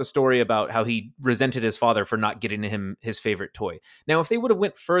talks about the story about how he resented his father for not getting him his favorite toy. Now, if they would have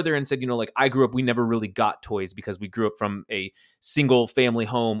went further and said, like, I grew up, we never really got toys because we grew up from a single family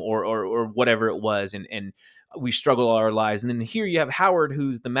home or whatever it was. And we struggle all our lives. And then here you have Howard,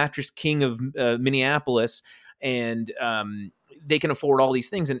 who's the mattress king of Minneapolis. And they can afford all these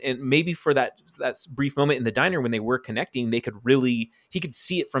things. And maybe for that brief moment in the diner when they were connecting, he could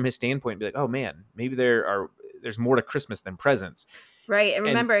see it from his standpoint and be like, oh man, maybe there's more to Christmas than presents. Right, and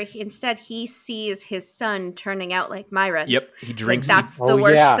remember, instead he sees his son turning out like Myron. Yep, he drinks. That's the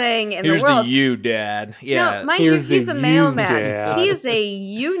worst thing in the world. Here's to you, Dad. Yeah, no, mind you, he's a mailman. Dad. He is a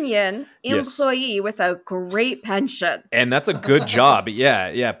union employee with a great pension, and that's a good job.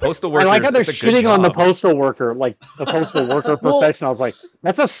 Yeah. Postal workers. I like how they're shitting on the postal worker, like the postal worker profession. I was like,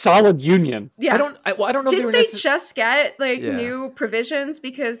 that's a solid union. Yeah, I don't know. Didn't they just get new provisions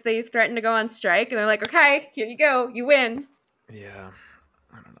because they threatened to go on strike, and they're like, okay, here you go, you win. Yeah,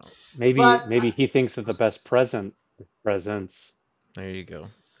 I don't know. Maybe he thinks that the best present is presents. There you go.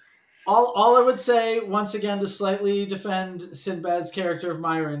 All I would say, once again, to slightly defend Sinbad's character of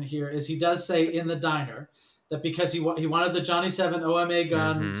Myron here, is he does say in the diner that because he wanted the Johnny 7 OMA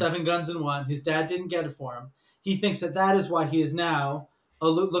gun, 7 guns in one, his dad didn't get it for him. He thinks that is why he is now,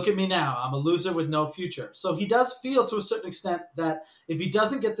 look at me now, I'm a loser with no future. So he does feel to a certain extent that if he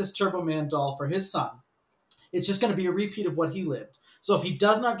doesn't get this Turbo Man doll for his son, it's just going to be a repeat of what he lived. So if he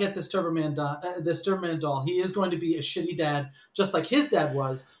does not get this Turbo Man doll, he is going to be a shitty dad, just like his dad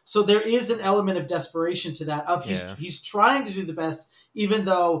was. So there is an element of desperation to that. He's trying to do the best, even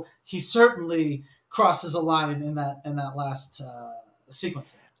though he certainly crosses a line in that last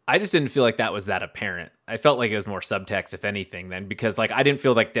sequence. I just didn't feel like that was that apparent. I felt like it was more subtext, if anything, then, because I didn't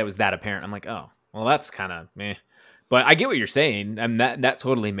feel like that was that apparent. I'm like, oh, well, that's kind of meh. But I get what you're saying, and that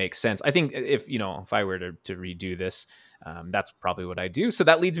totally makes sense. I think if I were to redo this, that's probably what I do. So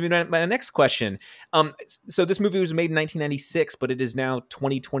that leads me to my next question. So this movie was made in 1996, but it is now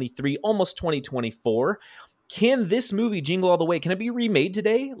 2023, almost 2024. Can this movie, Jingle All the Way, can it be remade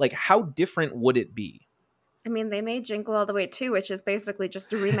today? Like, how different would it be? I mean, they made Jingle All the Way 2, which is basically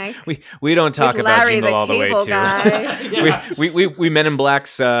just a remake. we don't talk about Larry, Jingle All the Way 2. Yeah. we Men in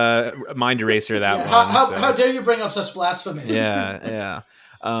Black's Mind Eraser that one. How dare you bring up such blasphemy? Yeah.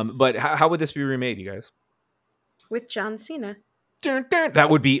 But how would this be remade, you guys? With John Cena. That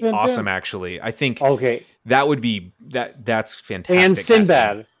would be awesome, actually. I think that would be that's fantastic. And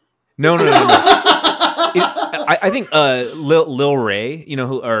Sinbad. No. I think Lil Ray,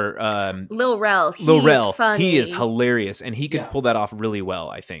 Lil Rel. Lil Rel, funny. he is hilarious, and he could pull that off really well,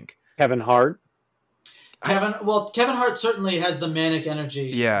 I think. Kevin Hart. Kevin Hart certainly has the manic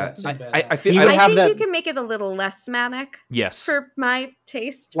energy. Yeah, I think you can make it a little less manic. Yes, for my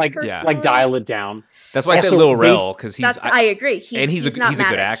taste. Like dial it down. That's why I said Lil Rel, because I agree. He's a not good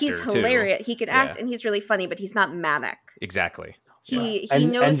manic. actor. He's hilarious. Too. He could act, and he's really funny, but he's not manic. Exactly. He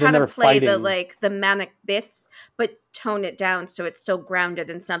knows how to play the manic bits, but tone it down so it's still grounded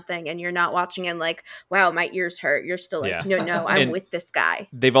in something, and you're not watching and like, wow, my ears hurt. You're still like, no, I'm with this guy.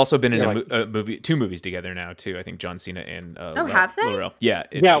 They've also been in two movies together now too. I think John Cena and have they? Laurel. Yeah,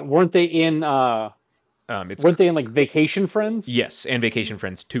 weren't they in? Weren't they in like Vacation Friends? Yes, and Vacation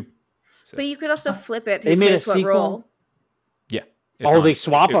Friends 2. So. But you could also flip it. They made a sequel. Role. Yeah. They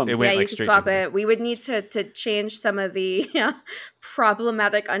swap them. It went you could swap it. We would need to change some of the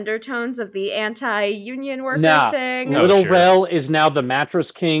problematic undertones of the anti-union worker thing. Little Rel is now the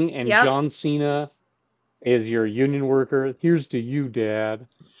mattress king, and John Cena is your union worker. Here's to you, Dad.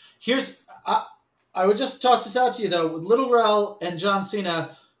 I would just toss this out to you, though. With Little Rel and John Cena,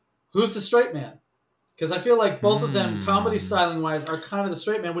 who's the straight man? Because I feel like both of them, comedy styling-wise, are kind of the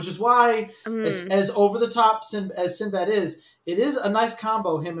straight man, which is why, as over-the-top as Sinbad is, it is a nice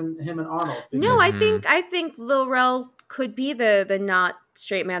combo, him and Arnold. No, I think Lil Rel could be the not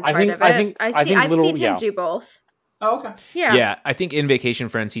straight man part of it. I've seen him do both. Oh, okay. Yeah. I think in Vacation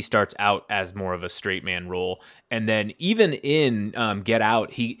Friends he starts out as more of a straight man role, and then even in Get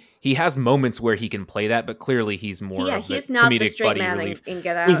Out he has moments where he can play that, but clearly he's more of he's the not the comedic straight buddy man relief. in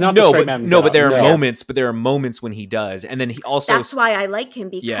Get Out. He's not the straight man. But there are No. moments. But there are moments when he does, and then he also That's why I like him,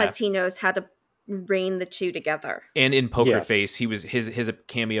 because he knows how to rein the two together. And in Poker Yes. Face, he was his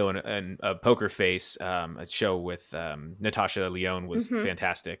cameo in Poker Face, a show with Natasha Lyonne was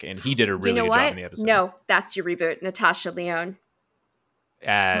fantastic, and he did a really good job in the episode. No, that's your reboot, Natasha Lyonne.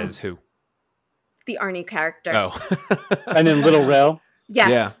 As who? The Arnie character. Oh, And then Little Rail. Yes,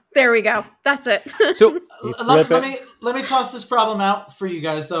 Yeah. there we go. That's it. so Let me toss this problem out for you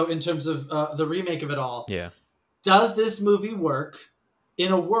guys, though, in terms of the remake of it all. yeah. Does this movie work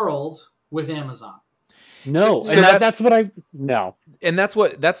in a world with Amazon? No, So and that's what I no. And that's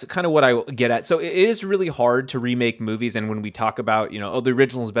kind of what I get at. So it is really hard to remake movies. And when we talk about, the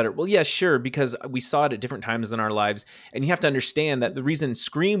original is better. Well, yeah, sure. Because we saw it at different times in our lives. And you have to understand that the reason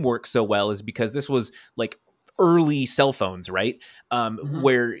Scream works so well is because this was like early cell phones, right?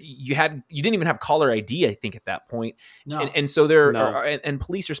 Where you didn't even have caller ID, I think, at that point. No. And so there are, and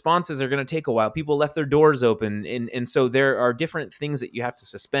police responses are going to take a while. People left their doors open. And so there are different things that you have to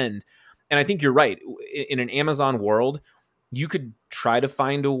suspend. And I think you're right. In an Amazon world, you could try to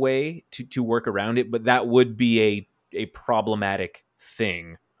find a way to work around it, but that would be a problematic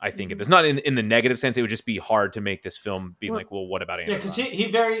thing, I think. It's not in the negative sense. It would just be hard to make this film be what about Amazon? Yeah, because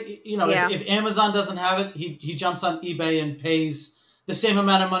he very, if Amazon doesn't have it, he jumps on eBay and pays the same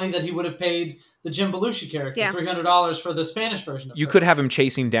amount of money that he would have paid the Jim Belushi character, $300 for the Spanish version of You it. could have him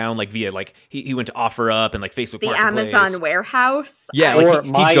chasing down via he went to OfferUp and Facebook The Marketplace. Amazon warehouse. Yeah,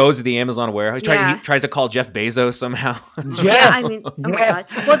 he goes to the Amazon warehouse. He tries to call Jeff Bezos somehow. Yeah, I mean, oh my god.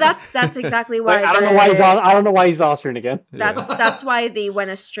 Well, that's exactly why. I don't know why he's Austrian again. That's why the When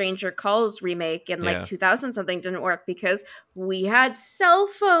a Stranger Calls remake in 2000 something didn't work, because we had cell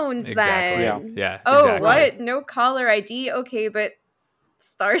phones Exactly. then. Yeah. Oh, exactly. what? No caller ID? Okay, but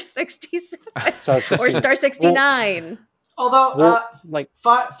star 67 or star 69. Although, like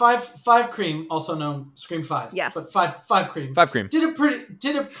Five Cream, also known Scream 5. Yes. But Five Cream. Five Cream did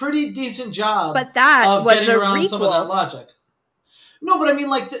a pretty decent job. But that of was getting a around requel. some of that logic. No, but I mean,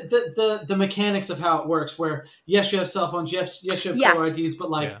 like the mechanics of how it works. Where yes, you have cell phones. Yes, you have caller IDs.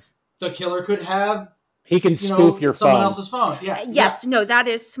 But the killer could have he can spoof your someone phone. else's phone. Yeah. Yes. No, that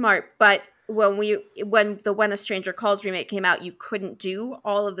is smart. But when the When a Stranger Calls remake came out, you couldn't do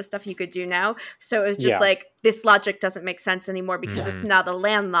all of the stuff you could do now. So it was just like, this logic doesn't make sense anymore because it's not a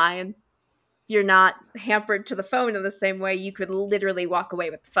landline. You're not hampered to the phone in the same way. You could literally walk away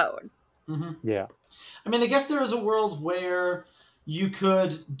with the phone. Mm-hmm. Yeah. I mean, I guess there is a world where you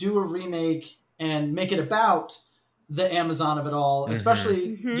could do a remake and make it about the Amazon of it all,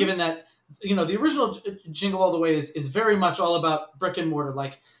 especially given that, the original Jingle All the Way is very much all about brick and mortar.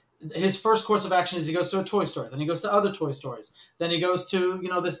 Like, his first course of action is he goes to a toy store, then he goes to other toy stores, then he goes to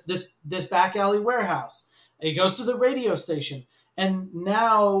this back alley warehouse, he goes to the radio station, and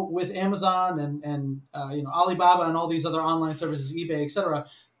now with Amazon and Alibaba and all these other online services, eBay, etc.,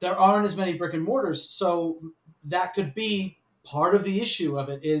 there aren't as many brick and mortars, so that could be part of the issue of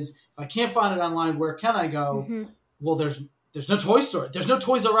it. Is if I can't find it online, where can I go? Well, there's no toy store. There's no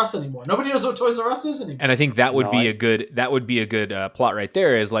Toys R Us anymore. Nobody knows what Toys R Us is anymore. And I think that would be a good plot right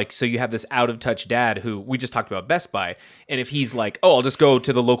there. Is like, so you have this out of touch dad who we just talked about Best Buy, and if he's like, oh, I'll just go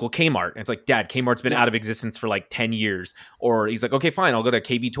to the local Kmart, and it's like, Dad, Kmart's been out of existence for like 10 years, or he's like, okay, fine, I'll go to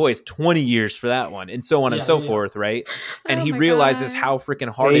KB Toys, 20 years for that one, and so on and so forth, right? And he realizes how freaking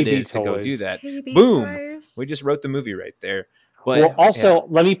hard it is to go do that. Boom, we just wrote the movie right there. But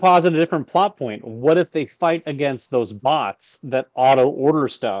let me posit a different plot point. What if they fight against those bots that auto order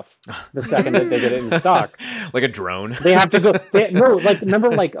stuff the second that they get it in stock? Like a drone. They have to go. Remember when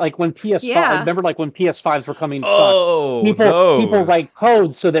PS5. Remember when PS5s were coming in stock. Oh, people write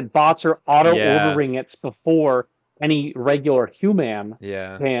codes so that bots are auto ordering it before any regular human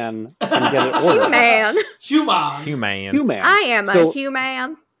can get it ordered. Human. I am a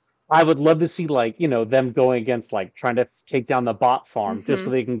human. I would love to see them going against trying to take down the bot farm just so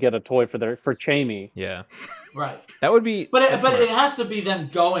they can get a toy for Chamey. Yeah. Right. That would be. But it has to be them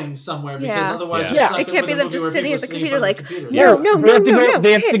going somewhere because otherwise you're stuck it can't with be a them movie just where sitting people at the are sitting in computer front of like, the computer.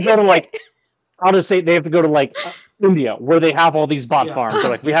 They have to go to I'll just say they have to go to India where they have all these bot farms. They're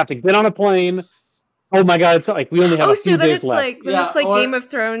like, we have to get on a plane. Oh my god! It's like we only have a few days left. It's like Game of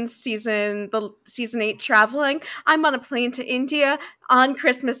Thrones season 8 traveling. I'm on a plane to India on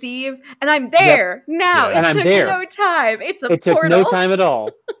Christmas Eve, and I'm there now. And it took no time. It took no time at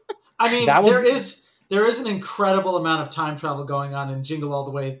all. I mean, there is an incredible amount of time travel going on in Jingle All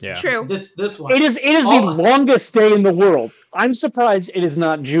the Way. Yeah. True. This one. It is the longest day in the world. I'm surprised it is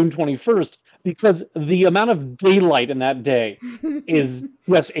not June 21st because the amount of daylight in that day is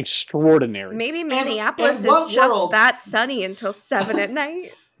just extraordinary. Maybe Minneapolis what is just world- that sunny until 7 at night.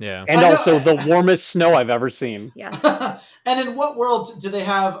 Yeah. And I know. also the warmest snow I've ever seen. Yes. And in what world do they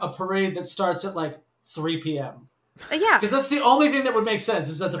have a parade that starts at like 3 p.m.? Yeah. Because that's the only thing that would make sense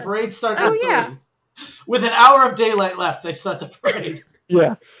is that the parade starts Oh, at 3. yeah. With an hour of daylight left, they start the parade.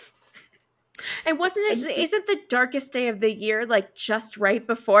 Yeah. And isn't the darkest day of the year like just right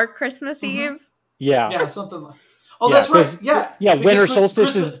before Christmas Mm-hmm. Eve? Yeah. Yeah, something like. Oh, Yeah, that's right. 'cause- Yeah. Yeah,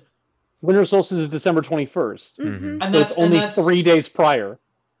 Because winter solstice is December 21st. Mm-hmm. and So that's it's only and that's 3 days prior.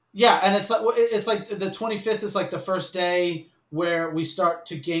 Yeah, and it's like the 25th is like the first day where we start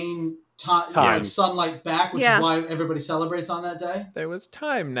to gain time. Like sunlight back, which Yeah. is why everybody celebrates on that day. There was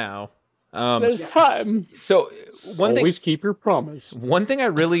time now. There's time. So one thing. Always keep your promise. One thing I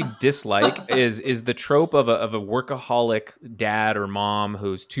really dislike is the trope of a workaholic dad or mom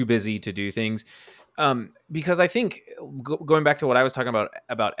who's too busy to do things. Because I think going back to what I was talking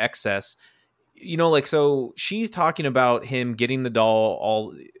about excess, like, so she's talking about him getting the doll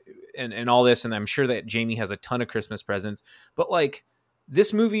all and all this, and I'm sure that Jamie has a ton of Christmas presents, but like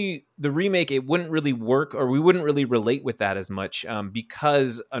this movie, the remake, it wouldn't really work, or we wouldn't really relate with that as much,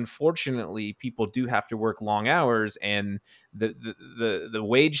 because unfortunately people do have to work long hours, and the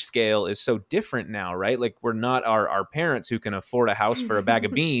wage scale is so different now, right? Like, we're not our parents who can afford a house for a bag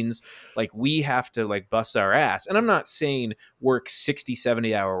of beans. Like, we have to like bust our ass. And I'm not saying work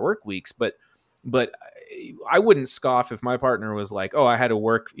 60-70 hour work weeks, but I wouldn't scoff if my partner was like, oh, I had to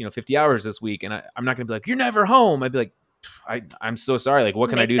work 50 hours this week, and I'm not gonna be like, you're never home. I'd be like, I'm so sorry. Like,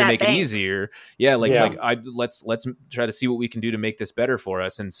 what can I do to make it easier? Yeah, let's try to see what we can do to make this better for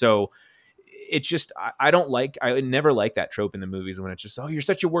us. And so it's just, I never like that trope in the movies when it's just, oh, you're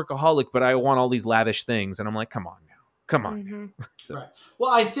such a workaholic, but I want all these lavish things. And I'm like, come on now. So, Right.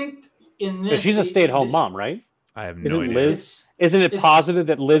 Well, I think in this, She's a stay-at-home mom, right? I have no idea. Isn't it positive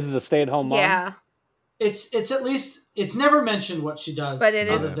that Liz is a stay-at-home mom? Yeah. It's at least, it's never mentioned what she does, But it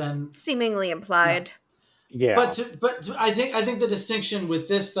other is than seemingly implied. Yeah. But I think the distinction with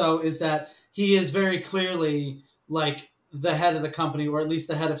this though is that he is very clearly like the head of the company, or at least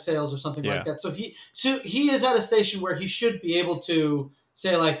the head of sales or something like that. So he is at a station where he should be able to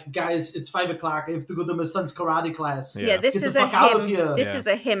say, like, guys, it's 5 o'clock. I have to go to my son's karate class. Yeah, this Get is the fuck out of here. This is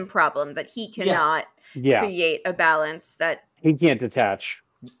a him problem that he cannot create a balance that he can't detach.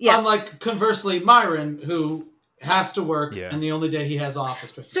 Yeah. Unlike conversely Myron, who has to work, and the only day he has off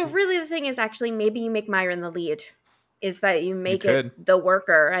is Christmas. So really the thing is, actually, maybe you make Myron the lead. Is that you make could. it the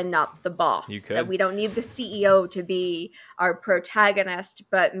worker and not the boss. You could. That we don't need the CEO to be our protagonist,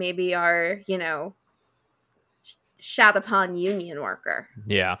 but maybe our, shat upon union worker.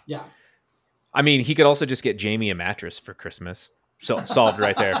 Yeah. Yeah. I mean, he could also just get Jamie a mattress for Christmas. So solved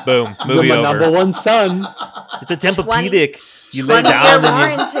right there. Boom. Movie My over. number one son. It's a Tempur-Pedic. You lay 20-year down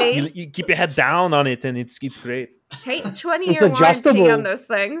warranty. and you keep your head down on it, and it's great. Hey, 20-year It's warranty adjustable. on those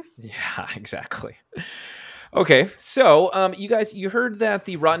things. Yeah, exactly. Okay, so you guys, you heard that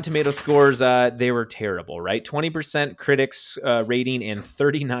the Rotten Tomato scores, they were terrible, right? 20% critics rating and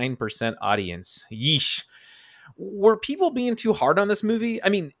 39% audience. Yeesh. Were people being too hard on this movie? I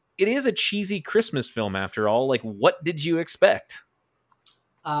mean, it is a cheesy Christmas film after all. Like, what did you expect?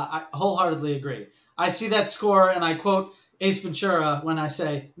 I wholeheartedly agree. I see that score and I quote Ace Ventura when I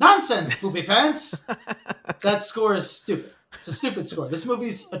say, "Nonsense, poopy pants." That score is stupid. It's a stupid score. This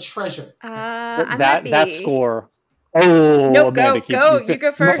movie's a treasure. That score. Oh, no, Amanda, go. You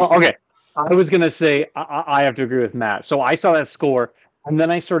go first. Okay, I was gonna say I have to agree with Matt. So I saw that score, and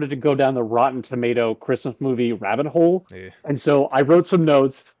then I started to go down the Rotten Tomato Christmas movie rabbit hole, and so I wrote some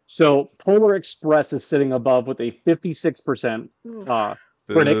notes. So Polar Express is sitting above with a 56%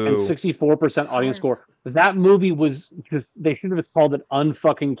 critic and 64% audience score. That movie was just, they should have called it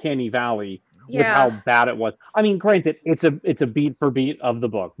Unfucking Canny Valley. With how bad it was. I mean, granted, it's a beat for beat of the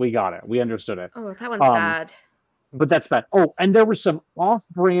book. We got it. We understood it. Oh, that one's bad. But that's bad. Oh, and there were some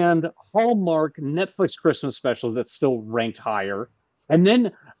off-brand Hallmark Netflix Christmas specials that still ranked higher. And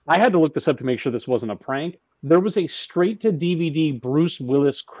then I had to look this up to make sure this wasn't a prank. There was a straight-to-DVD Bruce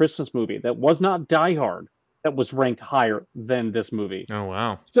Willis Christmas movie that was not Die Hard that was ranked higher than this movie. Oh,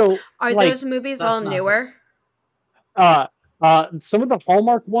 wow. So are those movies all newer? Some of the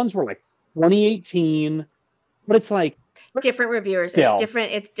Hallmark ones were like 2018, but it's like different reviewers. Still, it's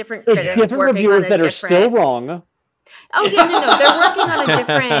different critics. It's different reviewers that are still wrong. Oh yeah, no. They're working on a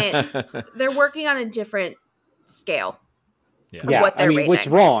different. They're working on a different scale. Yeah, what I they're mean, what's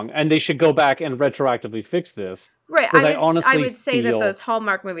rating. wrong? And they should go back and retroactively fix this. Right. Because I honestly would say that feel those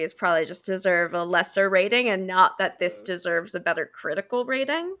Hallmark movies probably just deserve a lesser rating, and not that this deserves a better critical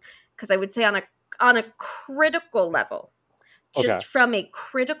rating. Because I would say on a critical level, okay. just from a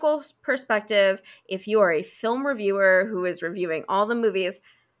critical perspective, if you are a film reviewer who is reviewing all the movies,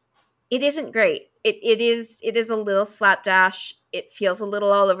 it isn't great. It is a little slapdash. It feels a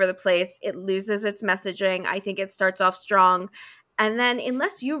little all over the place. It loses its messaging. I think it starts off strong. And then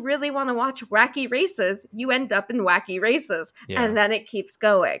unless you really want to watch wacky races, you end up in wacky races. Yeah. And then it keeps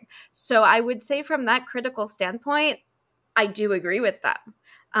going. So I would say from that critical standpoint, I do agree with them.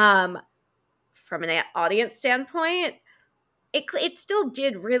 From an audience standpoint, it still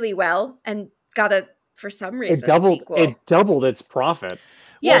did really well and got a, for some reason, sequel. It doubled its profit.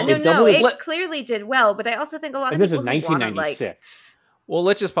 Yeah, Well, it clearly did well, but I also think a lot And of this is people who want to 1996. Well,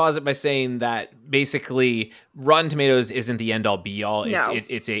 let's just pause it by saying that basically Rotten Tomatoes isn't the end all be all. No.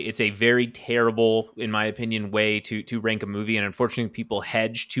 It's a very terrible, in my opinion, way to rank a movie, and unfortunately, people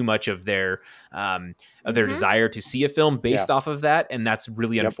hedge too much of their desire to see a film based off of that, and that's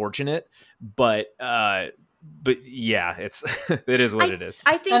really unfortunate. But yeah, it's it is what it is.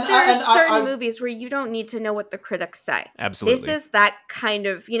 I think there are certain movies where you don't need to know what the critics say. Absolutely. This is that kind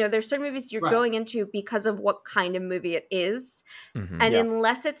of, there's certain movies you're going into because of what kind of movie it is. Mm-hmm. And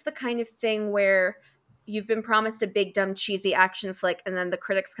unless it's the kind of thing where you've been promised a big, dumb, cheesy action flick, and then the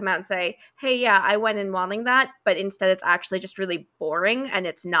critics come out and say, hey, yeah, I went in wanting that, but instead it's actually just really boring, and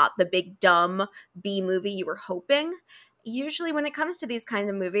it's not the big, dumb B movie you were hoping. Usually when it comes to these kind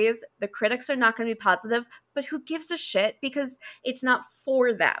of movies, the critics are not going to be positive, but who gives a shit, because it's not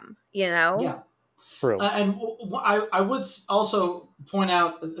for them, Yeah. True. And I would also point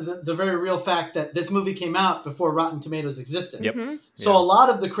out the very real fact that this movie came out before Rotten Tomatoes existed. Yep. Mm-hmm. So a lot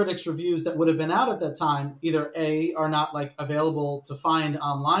of the critics' reviews that would have been out at that time either A, are not available to find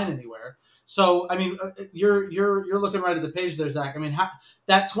online anywhere. So I mean, you're looking right at the page there, Zach. I mean,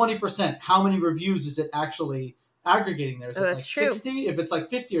 that 20%, how many reviews is it actually aggregating there? Is it 60? If it's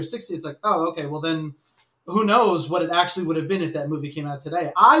 50 or 60, it's okay, well then who knows what it actually would have been if that movie came out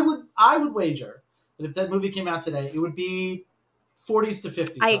today. I would wager that if that movie came out today, it would be 40s to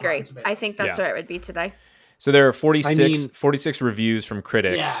 50s. I agree. I think that's where it would be today. So there are 46 reviews from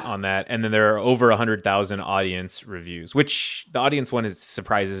critics on that, and then there are over 100,000 audience reviews, which the audience one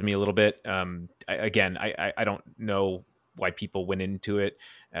surprises me a little bit. I don't know why people went into it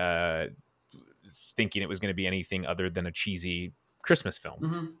thinking it was going to be anything other than a cheesy Christmas film.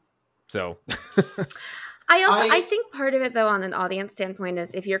 Mm-hmm. So I think part of it, though, on an audience standpoint,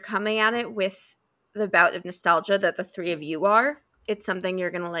 is if you're coming at it with the bout of nostalgia that the three of you are, it's something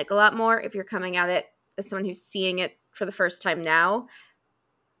you're going to like a lot more. If you're coming at it as someone who's seeing it for the first time now,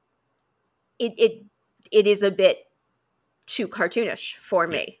 it is a bit too cartoonish for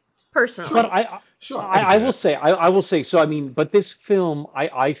me personally. But I will say. So I mean, but this film,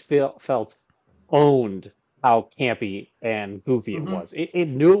 I felt owned how campy and goofy it was. It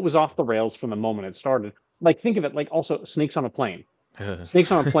knew it was off the rails from the moment it started. Think of it also Snakes on a Plane.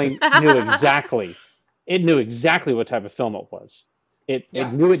 Snakes on a Plane knew exactly. It knew exactly what type of film it was. It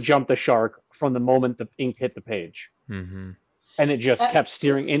knew it jumped the shark from the moment the ink hit the page. Mm-hmm. And it just kept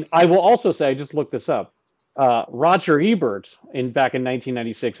steering. And I will also say, I just looked this up. Roger Ebert back in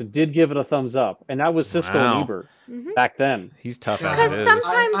 1996 did give it a thumbs up, and that was Siskel and Ebert back then. He's tough. Because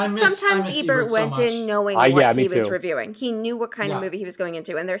I miss Ebert went in knowing what he was reviewing. He knew what kind of movie he was going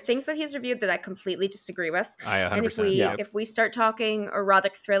into, and there are things that he's reviewed that I completely disagree with. And if we start talking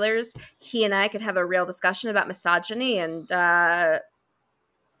erotic thrillers, he and I could have a real discussion about misogyny and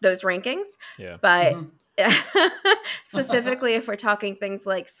those rankings. Yeah, but specifically if we're talking things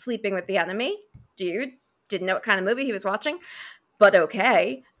like Sleeping with the Enemy, dude. Didn't know what kind of movie he was watching, but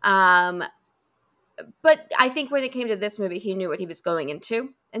okay. But I think when it came to this movie, he knew what he was going into.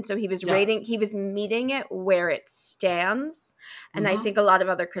 And so he was he was meeting it where it stands. And I think a lot of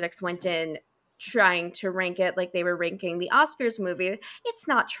other critics went in trying to rank it like they were ranking the Oscars movie. It's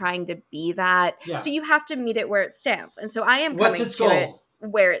not trying to be that. Yeah. So you have to meet it where it stands. And so I am coming to it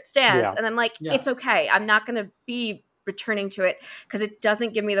where it stands. Yeah. And I'm like, it's okay. I'm not going to be returning to it because it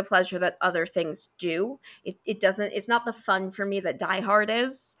doesn't give me the pleasure that other things do. It doesn't. It's not the fun for me that Die Hard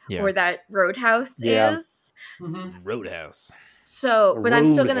is or that Roadhouse is. Mm-hmm. Roadhouse. So, but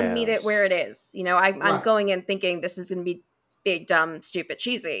I'm still going to meet it where it is. I'm going in thinking this is going to be big, dumb, stupid,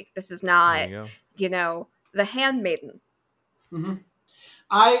 cheesy. This is not, The Handmaiden. Mm-hmm.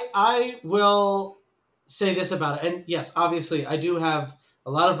 I will say this about it, and yes, obviously, I do have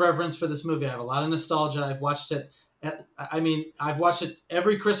a lot of reverence for this movie. I have a lot of nostalgia. I've watched it. I've watched it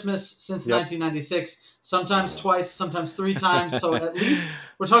every Christmas since 1996. sometimes twice, sometimes 3 times. So at least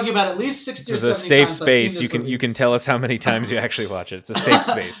we're talking about at least 60 or It's 70 a safe times I've seen space. this movie. You can tell us how many times you actually watch it. It's a safe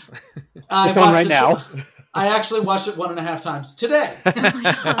space. It's on right now. I actually watched it 1.5 times today.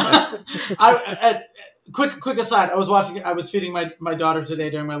 Quick aside, I was feeding my daughter today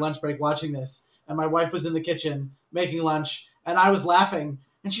during my lunch break watching this, and my wife was in the kitchen making lunch, and I was laughing.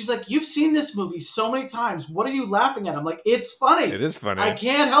 And she's like, "You've seen this movie so many times. What are you laughing at?" I'm like, "It's funny. It is funny. I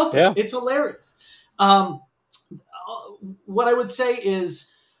can't help Yeah. it. It's hilarious." What I would say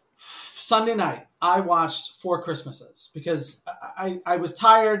is Sunday night, I watched Four Christmases because I was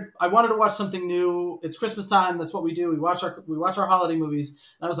tired. I wanted to watch something new. It's Christmas time. That's what we do. We watch our holiday movies.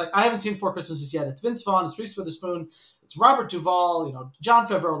 And I was like, I haven't seen Four Christmases yet. It's Vince Vaughn. It's Reese Witherspoon. It's Robert Duvall. John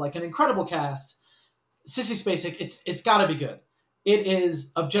Favreau. Like an incredible cast. Sissy Spacek. It's got to be good. It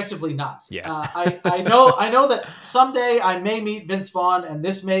is objectively not. Yeah. I know that someday I may meet Vince Vaughn and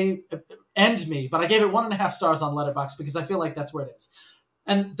this may end me, but I gave it 1.5 stars on Letterboxd because I feel like that's where it is.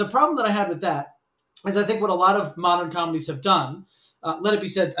 And the problem that I had with that is I think what a lot of modern comedies have done, let it be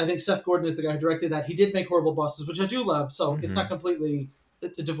said, I think Seth Gordon is the guy who directed that. He did make Horrible Bosses, which I do love, so it's not completely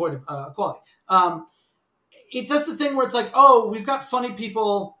devoid of quality. It does the thing where it's like, oh, we've got funny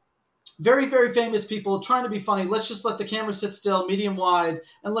people, very, very famous people trying to be funny. Let's just let the camera sit still, medium wide,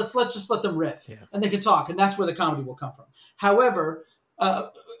 and let's just let them riff. Yeah. And they can talk, and that's where the comedy will come from. However,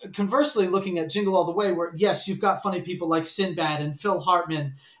 conversely, looking at Jingle All the Way, where, yes, you've got funny people like Sinbad and Phil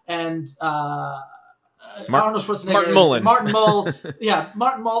Hartman and Arnold Schwarzenegger, Martin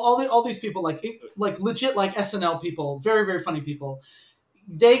Mull, all these people, like legit, like SNL people, very, very funny people.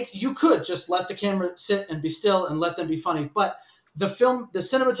 You could just let the camera sit and be still and let them be funny, but the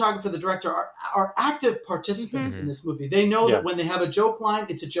cinematographer, the director are active participants in this movie. They know that when they have a joke line,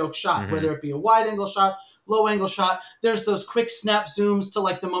 it's a joke shot, whether it be a wide angle shot, low angle shot. There's those quick snap zooms to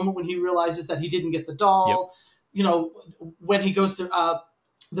like the moment when he realizes that he didn't get the doll. Yep. When he goes to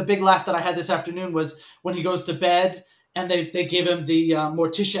the big laugh that I had this afternoon was when he goes to bed and they give him the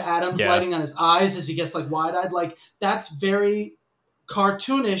Morticia Addams lighting on his eyes as he gets like wide eyed. Like that's very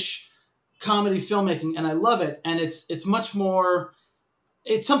cartoonish comedy filmmaking, and I love it. And it's much more.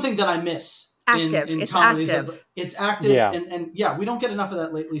 It's something that I miss in comedies. Active. It's active, and we don't get enough of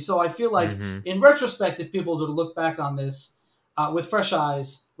that lately. So I feel like in retrospect, if people were to look back on this with fresh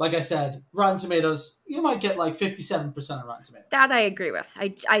eyes, like I said, Rotten Tomatoes, you might get like 57% on Rotten Tomatoes. That I agree with.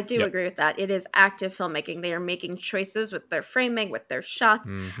 I do agree with that. It is active filmmaking. They are making choices with their framing, with their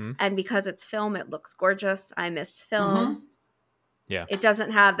shots, and because it's film, it looks gorgeous. I miss film. Yeah. It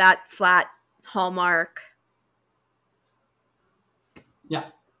doesn't have that flat hallmark. Yeah.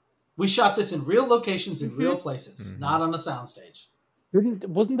 We shot this in real locations in real places, not on a soundstage.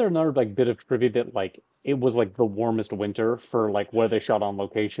 Wasn't there another like bit of trivia that like it was like the warmest winter for like where they shot on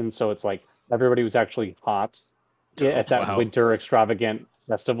location, so it's like everybody was actually hot at that winter extravagant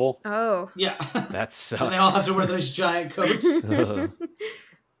festival. Oh. Yeah. That sucks. And they all have to wear those giant coats.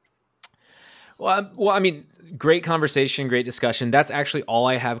 Well, I mean, great conversation, great discussion. That's actually all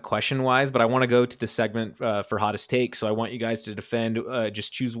I have question-wise, but I want to go to the segment for hottest take. So I want you guys to defend,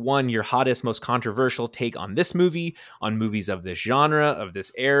 just choose one, your hottest, most controversial take on this movie, on movies of this genre, of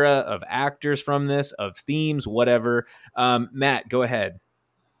this era, of actors from this, of themes, whatever. Matt, go ahead.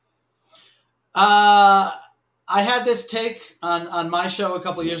 I had this take on my show a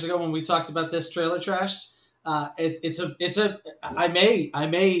couple of years ago when we talked about this Trailer Trashed. I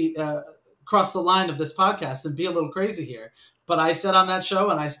may cross the line of this podcast and be a little crazy here, but I said on that show,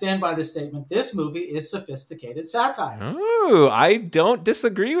 and I stand by this statement, this movie is sophisticated satire. Oh, I don't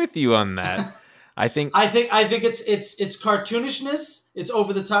disagree with you on that. I think it's cartoonishness, its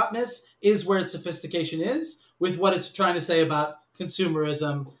over the topness is where its sophistication is, with what it's trying to say about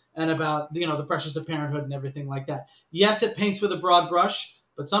consumerism and about the pressures of parenthood and everything like that. Yes, it paints with a broad brush,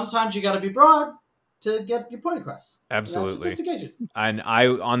 but sometimes you got to be broad to get your point across. Absolutely. That's sophistication. And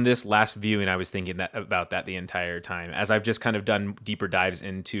on this last viewing, I was thinking about that the entire time, as I've just kind of done deeper dives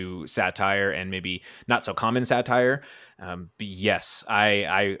into satire and maybe not so common satire. But yes,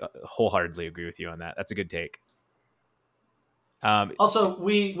 I wholeheartedly agree with you on that. That's a good take. Also,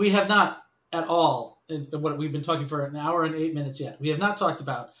 we have not at all, in what we've been talking for an hour and 8 minutes yet, we have not talked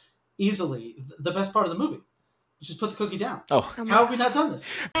about easily the best part of the movie. Just put the cookie down. Oh. How have we not done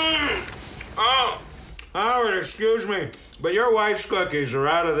this? Oh, Howard, excuse me, but your wife's cookies are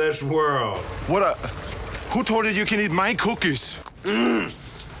out of this world. Who told you you can eat my cookies?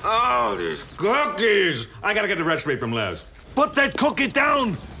 Oh, these cookies! I gotta get the recipe from Les. Put that cookie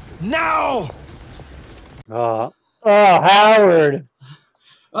down, now! Howard!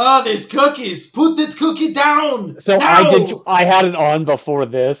 Oh, these cookies! Put that cookie down! So now! I had it on before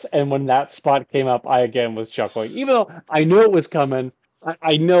this, and when that spot came up, I again was chuckling. Even though I knew it was coming,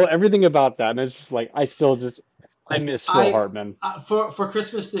 I know everything about that, and it's just like I miss Phil Hartman. For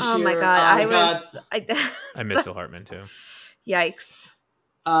Christmas this Oh year, my god, I miss Phil Hartman too. Yikes.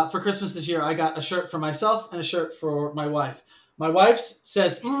 For Christmas this year, I got a shirt for myself and a shirt for my wife. My wife's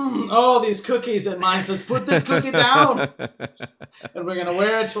says, oh, these cookies, and mine says, put this cookie down. And we're going to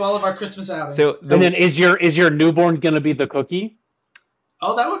wear it to all of our Christmas outings. And then is your newborn going to be the cookie?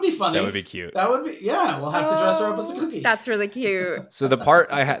 Oh, that would be funny. That would be cute. That would be, yeah, we'll have to dress her up as a cookie. That's really cute. So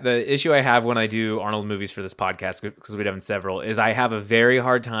the issue I have when I do Arnold movies for this podcast, because we've done several, is I have a very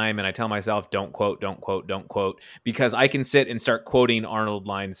hard time, and I tell myself, don't quote, because I can sit and start quoting Arnold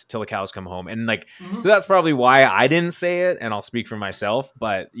lines till the cows come home. And so that's probably why I didn't say it, and I'll speak for myself.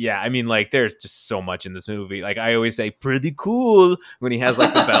 But yeah, I mean, there's just so much in this movie. I always say, pretty cool, when he has the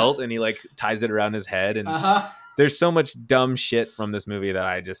belt and he ties it around his head. And there's so much dumb shit from this movie that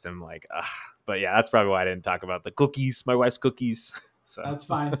I just am like, ugh. But yeah, that's probably why I didn't talk about the cookies, my wife's cookies. So that's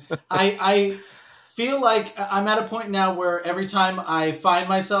fine. I feel like I'm at a point now where every time I find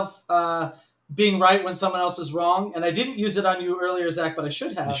myself being right when someone else is wrong, and I didn't use it on you earlier, Zach, but I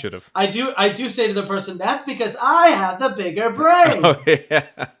should have. You should have. I do say to the person, that's because I have the bigger brain. Oh,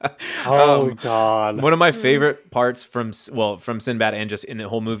 yeah. God. One of my favorite parts from Sinbad and just in the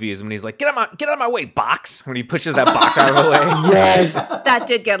whole movie is when he's like, get out of my way, box, when he pushes that box out of the way. Yes. That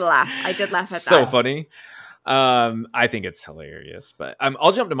did get a laugh. I did laugh at that. So funny. I think it's hilarious, but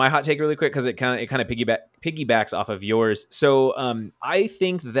I'll jump to my hot take really quick because it kind of piggybacks off of yours. So I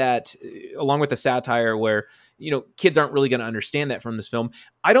think that along with the satire where kids aren't really going to understand that from this film,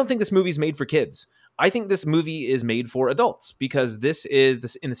 I don't think this movie's made for kids. I think this movie is made for adults because this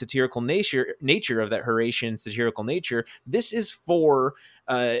is in the satirical nature of that Horatian satirical nature. This is for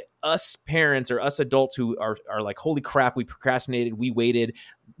us parents or us adults who are like, holy crap, we procrastinated, we waited,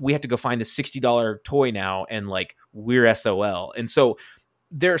 we have to go find this $60 toy now, and we're SOL. And so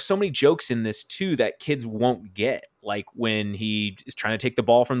there are so many jokes in this too that kids won't get, like when he is trying to take the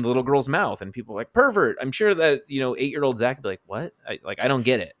ball from the little girl's mouth and people are like, pervert. I'm sure that 8-year-old Zach would be like, what? I don't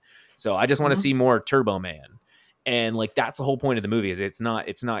get it. So I just want to see more Turbo Man. And that's the whole point of the movie, is it's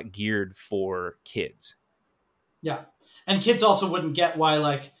not geared for kids. Yeah. And kids also wouldn't get why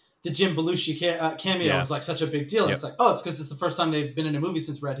the Jim Belushi cameo is such a big deal. Yep. It's it's because it's the first time they've been in a movie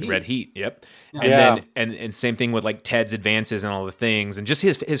since Red Heat. Red Heat, yep. Yeah. And then and same thing with Ted's advances and all the things, and just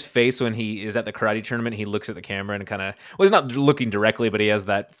his face when he is at the karate tournament, he looks at the camera and kind of, he's not looking directly, but he has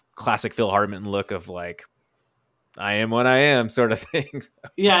that classic Phil Hartman look of I am what I am sort of thing.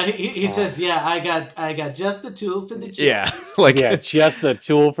 Yeah, he says, yeah, I got just the tool for the job. Yeah, just the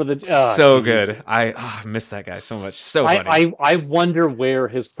tool for the so geez. Good. I miss that guy so much. So funny. I wonder where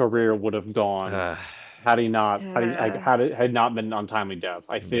his career would have gone had he not had not been untimely death.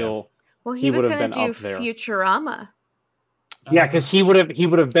 I feel he was going to do Futurama. Yeah, because he would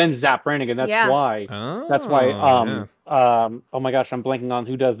have been Zap Brannigan. That's why. That's why. Oh my gosh, I'm blanking on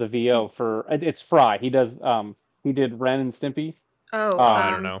who does the VO for. It's Fry. He does. He did Ren and Stimpy. Oh, I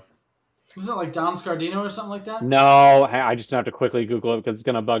don't know. Wasn't it Don Scardino or something like that? No, I just have to quickly Google it because it's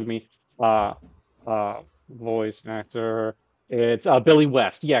gonna bug me. Voice actor. It's Billy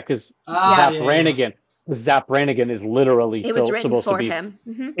West. Yeah, because Zap Brannigan is literally supposed to be him.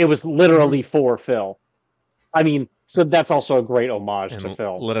 Mm-hmm. It was literally for Phil. I mean, so that's also a great homage to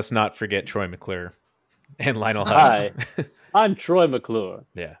Phil. Let us not forget Troy McClure and Lionel Hutz. Hi, I'm Troy McClure.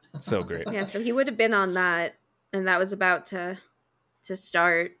 Yeah, so great. Yeah, so he would have been on that, and that was about to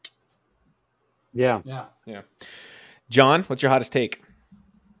start. Yeah. John, what's your hottest take?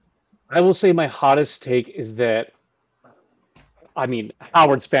 I will say my hottest take is that, I mean,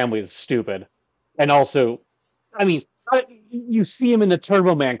 Howard's family is stupid. And also, I mean, you see him in the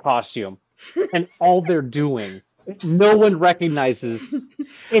Turbo Man costume, and all they're doing, no one recognizes.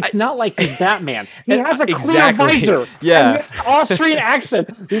 It's not like he's Batman. He has a clear visor. Yeah. And an Austrian accent.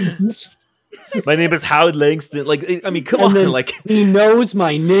 My name is Howard Langston. Come on. He knows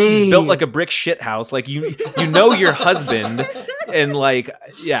my name. He's built like a brick shit house. You know your husband, and I'd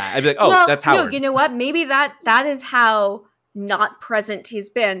be like, oh, that's Howard. No, you know what? Maybe that is how not present he's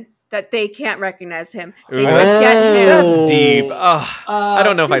been, that they can't recognize him. They forget him. That's deep. I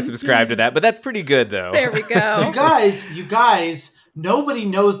don't know if I subscribe to that, but that's pretty good though. There we go. You guys. Nobody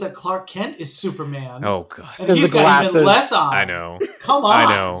knows that Clark Kent is Superman. Oh, God. And he's got even less on. I know. Come on.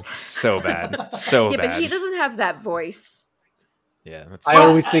 I know. So bad. So bad. Yeah, but he doesn't have that voice. Yeah, that's I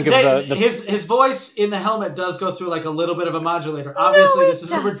always think of the his voice in the helmet does go through like a little bit of a modulator. Obviously, this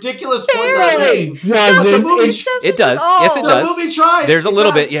is a ridiculous point that I'm making. It doesn't. But the movie, it does. Yes, it does. The movie tried. There's a It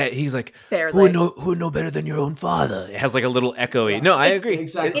little does. bit. Yeah, he's like, Barely. who would know better than your own father? It has like a little echoey. Yeah. No, I agree.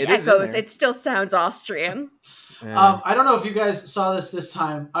 Exactly. It is in echoes. there. It still sounds Austrian. I don't know if you guys saw this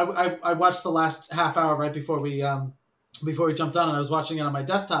time. I watched the last half hour right before we jumped on, and I was watching it on my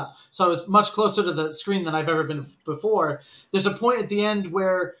desktop, so I was much closer to the screen than I've ever been before. There's a point at the end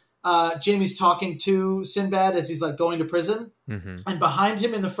where Jamie's talking to Sinbad as he's like going to prison, and behind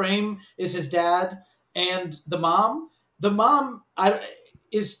him in the frame is his dad and the mom. The mom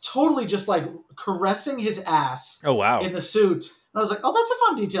is totally just like caressing his ass. Oh, wow. In the suit, and I was like, "Oh, that's a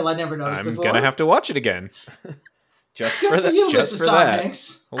fun detail I never noticed I'm before." gonna have to watch it again. Just Good for for that. you, Just Mrs. for Tom that.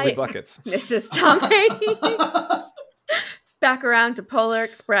 Hanks. Holy buckets. Mrs. Tom Hanks. Back around to Polar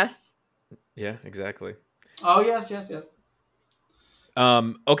Express. Yeah, exactly. Oh yes.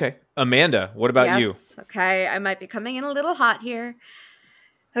 Okay, Amanda, what about you? Okay, I might be coming in a little hot here.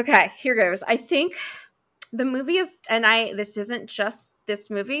 Okay, here goes. I think the movie is, and this isn't just this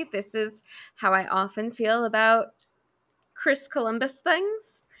movie. This is how I often feel about Chris Columbus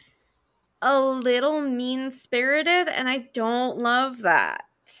things. A little mean-spirited, and I don't love that.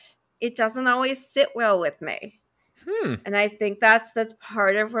 It doesn't always sit well with me. And I think that's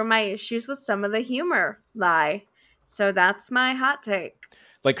part of where my issues with some of the humor lie. So that's my hot take.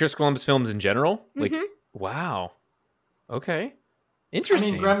 Like Chris Columbus films in general? Like, wow. Okay.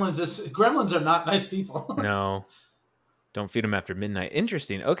 Interesting. I mean, Gremlins are not nice people. No. Don't feed them after midnight.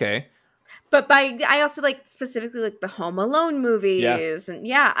 Interesting. Okay. But I also like specifically like the Home Alone movies. And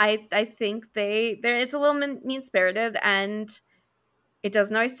I think it's a little mean-spirited, and it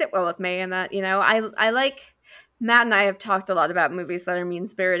doesn't always sit well with me. And that, I like... Matt and I have talked a lot about movies that are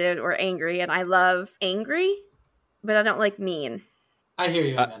mean-spirited or angry, and I love angry, but I don't like mean. I hear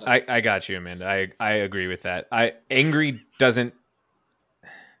you, Amanda. I got you, Amanda. I agree with that. Angry doesn't...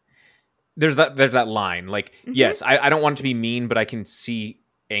 There's that line. Like, yes, I don't want it to be mean, but I can see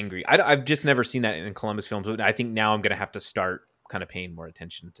angry. I've just never seen that in Columbus films, but I think now I'm going to have to start kind of paying more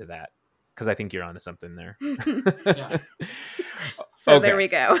attention to that, because I think you're onto something there. So there we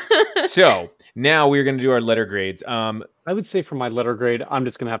go. So now we're going to do our letter grades. I would say for my letter grade, I'm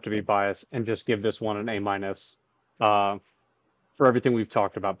just going to have to be biased and just give this one an A- for everything we've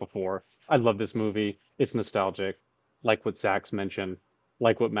talked about before. I love this movie. It's nostalgic, like what Zach's mentioned,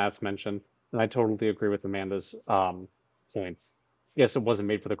 like what Matt's mentioned, and I totally agree with Amanda's points. Yes, it wasn't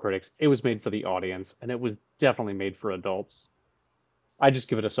made for the critics. It was made for the audience, and it was definitely made for adults. I just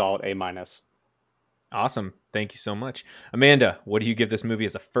give it a solid A-. Awesome. Thank you so much. Amanda, what do you give this movie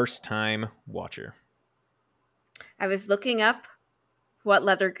as a first-time watcher? I was looking up what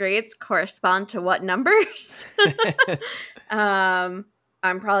letter grades correspond to what numbers. I'm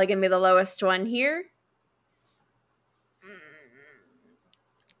probably going to be the lowest one here.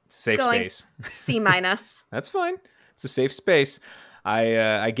 Safe space. C-. That's fine. It's a safe space.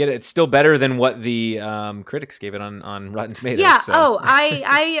 I get it. It's still better than what the critics gave it on Rotten Tomatoes. Yeah. So.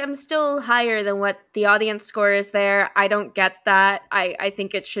 I am still higher than what the audience score is there. I don't get that. I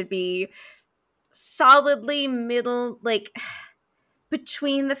think it should be solidly middle, like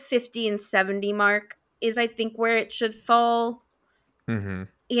between the 50 and 70 mark is, I think, where it should fall. Mm-hmm.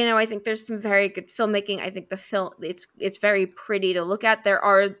 I think there's some very good filmmaking. I think the film, it's very pretty to look at. There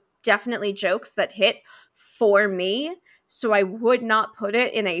are definitely jokes that hit for me. So I would not put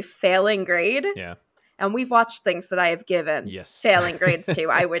it in a failing grade. Yeah. And we've watched things that I have given failing grades to.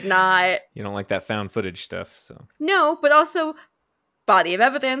 I would not. You don't like that found footage stuff, so. No, but also Body of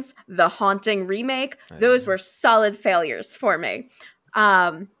Evidence, The Haunting remake. Those were solid failures for me.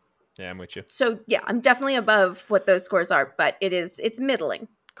 Yeah, I'm with you. So yeah, I'm definitely above what those scores are, but it's middling.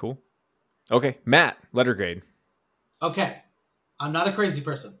 Cool. Okay, Matt, letter grade. Okay. I'm not a crazy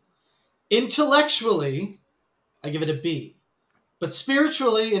person. Intellectually, I give it a B. But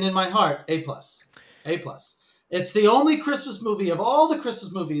spiritually and in my heart, A+. A+. It's the only Christmas movie of all the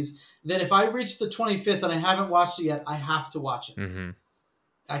Christmas movies that if I reach the 25th and I haven't watched it yet, I have to watch it. Mm-hmm.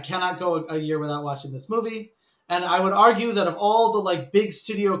 I cannot go a year without watching this movie. And I would argue that of all the like big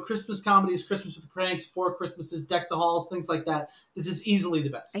studio Christmas comedies, Christmas with the Cranks, Four Christmases, Deck the Halls, things like that, this is easily the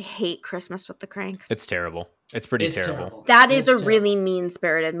best. I hate Christmas with the Cranks. It's terrible. It's pretty terrible. That is a really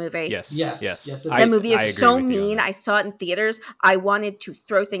mean-spirited movie. Yes. That movie is so mean. I saw it in theaters. I wanted to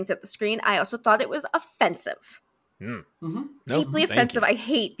throw things at the screen. I also thought it was offensive. Mm. Mm-hmm. Deeply offensive. I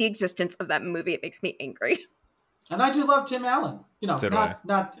hate the existence of that movie. It makes me angry. And I do love Tim Allen. You know, So do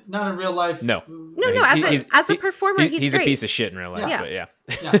not in real life. No. No, as a performer, he's a great. piece of shit in real life. Yeah. But yeah.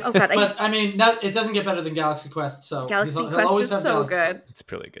 Yeah. Oh god, But I mean, it doesn't get better than Galaxy Quest. So Galaxy he'll Quest always is have so Galaxy good. Quest. It's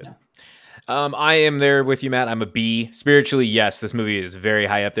pretty good. Yeah. I am there with you, Matt. I'm a B. Spiritually, yes, this movie is very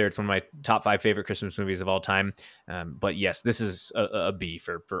high up there. It's one of my top 5 favorite Christmas movies of all time. But yes, this is a B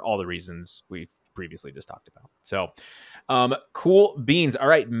for all the reasons we've previously just talked about. So, cool beans. All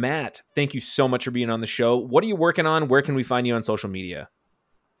right, Matt, thank you so much for being on the show. What are you working on? Where can we find you on social media?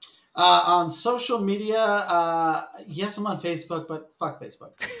 On social media, yes, I'm on Facebook, but fuck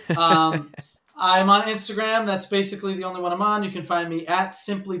Facebook. I'm on Instagram. That's basically the only one I'm on. You can find me at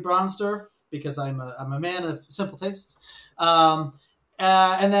Simply Bronsdorf because I'm a man of simple tastes. And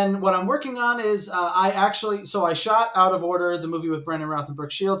then what I'm working on is I shot Out of Order, the movie with Brandon Routh and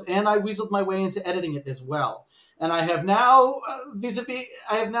Brooke Shields, and I weaseled my way into editing it as well. And I have now,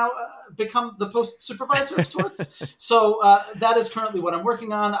 become the post supervisor of sorts. So that is currently what I'm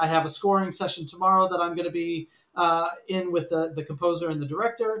working on. I have a scoring session tomorrow that I'm going to be in with the composer and the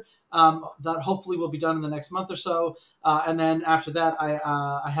director. That hopefully will be done in the next month or so. And then after that,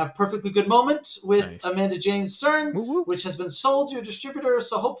 I have Perfectly Good Moment with Amanda Jane Stern, which has been sold to a distributor.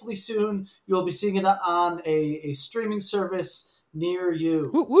 So hopefully soon you'll be seeing it on a streaming service near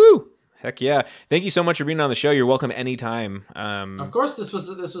you. Woo woo! Heck yeah! Thank you so much for being on the show. You're welcome anytime. Of course, this was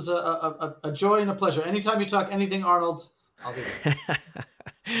a joy and a pleasure. Anytime you talk anything Arnold, I'll be there.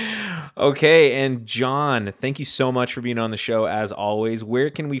 Okay, and John, thank you so much for being on the show as always. Where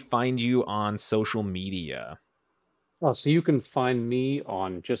can we find you on social media? Oh, so you can find me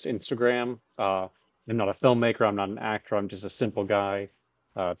on just Instagram. I'm not a filmmaker. I'm not an actor. I'm just a simple guy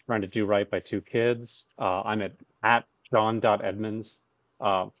trying to do right by 2 kids. I'm at john.edmonds.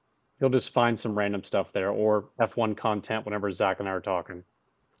 You'll just find some random stuff there or F1 content whenever Zach and I are talking.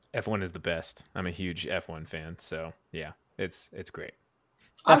 F1 is the best. I'm a huge F1 fan, so yeah, it's great.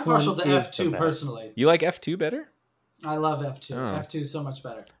 I'm partial to F2 personally. You like F2 better? I love F2. Oh. F2 is so much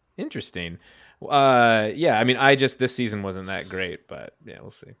better. Interesting. Yeah, I mean, this season wasn't that great, but yeah, we'll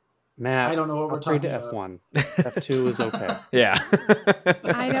see. Matt, I don't know what we're talking about. F1. F2 is okay. Yeah.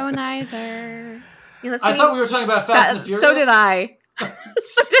 I don't either. I thought we were talking about Fast and the Furious. So did I.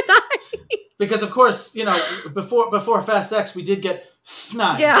 So did I. Because of course, before Fast X, we did get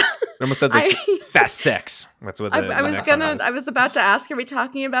F9. Yeah. I almost said Fast Sex. That's what I was about to ask, are we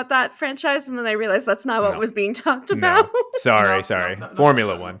talking about that franchise? And then I realized that's not what was being talked about. Sorry.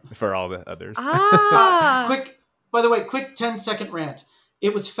 Formula One for all the others. By the way, quick 10-second rant.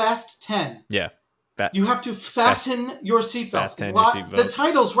 It was Fast 10. Yeah. You have to fasten your seatbelt. Fasten your seatbelt. The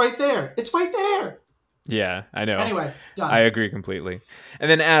title's right there. It's right there. Yeah, I know. Anyway, done. I agree completely. And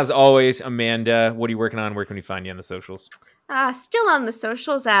then, as always, Amanda, what are you working on? Where can we find you on the socials? Still on the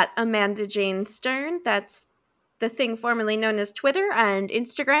socials at Amanda Jane Stern. That's the thing formerly known as Twitter and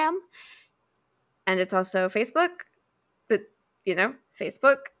Instagram. And it's also Facebook. But,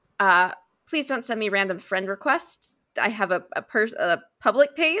 Facebook. Please don't send me random friend requests. I have a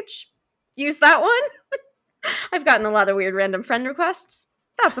public page. Use that one. I've gotten a lot of weird random friend requests.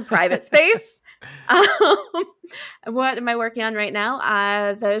 That's a private space. What am I working on right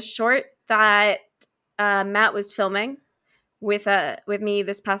now? The short that Matt was filming with me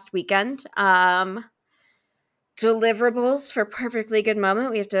this past weekend. Deliverables for Perfectly Good Moment.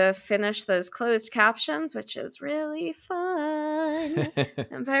 We have to finish those closed captions, which is really fun.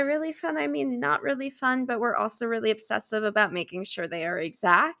 And by really fun, I mean not really fun, but we're also really obsessive about making sure they are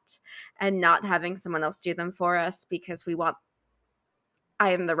exact and not having someone else do them for us because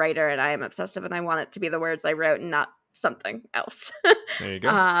I am the writer and I am obsessive and I want it to be the words I wrote and not something else. There you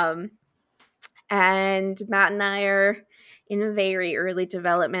go. And Matt and I are in very early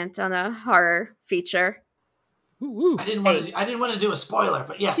development on a horror feature. Ooh. I didn't want to do a spoiler,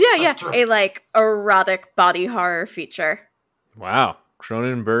 but yes, that's true. A erotic body horror feature. Wow.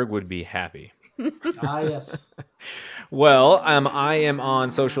 Cronenberg would be happy. Yes. Well, I am on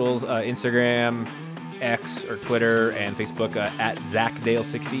socials, Instagram, X or Twitter and Facebook at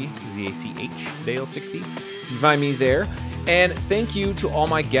ZachDale60, ZACH Dale60. You can find me there. And thank you to all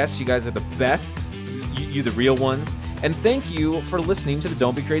my guests. You guys are the best. You the real ones. And thank you for listening to the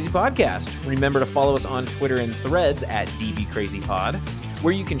Don't Be Crazy podcast. Remember to follow us on Twitter and Threads at DBCrazyPod,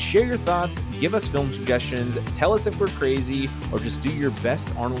 where you can share your thoughts, give us film suggestions, tell us if we're crazy, or just do your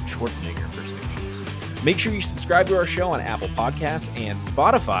best Arnold Schwarzenegger impersonations. Make sure you subscribe to our show on Apple Podcasts and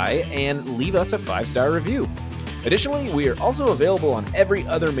Spotify and leave us a 5-star review. Additionally, we are also available on every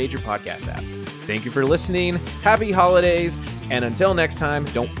other major podcast app. Thank you for listening. Happy holidays. And until next time,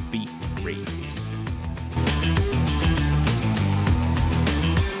 don't be crazy.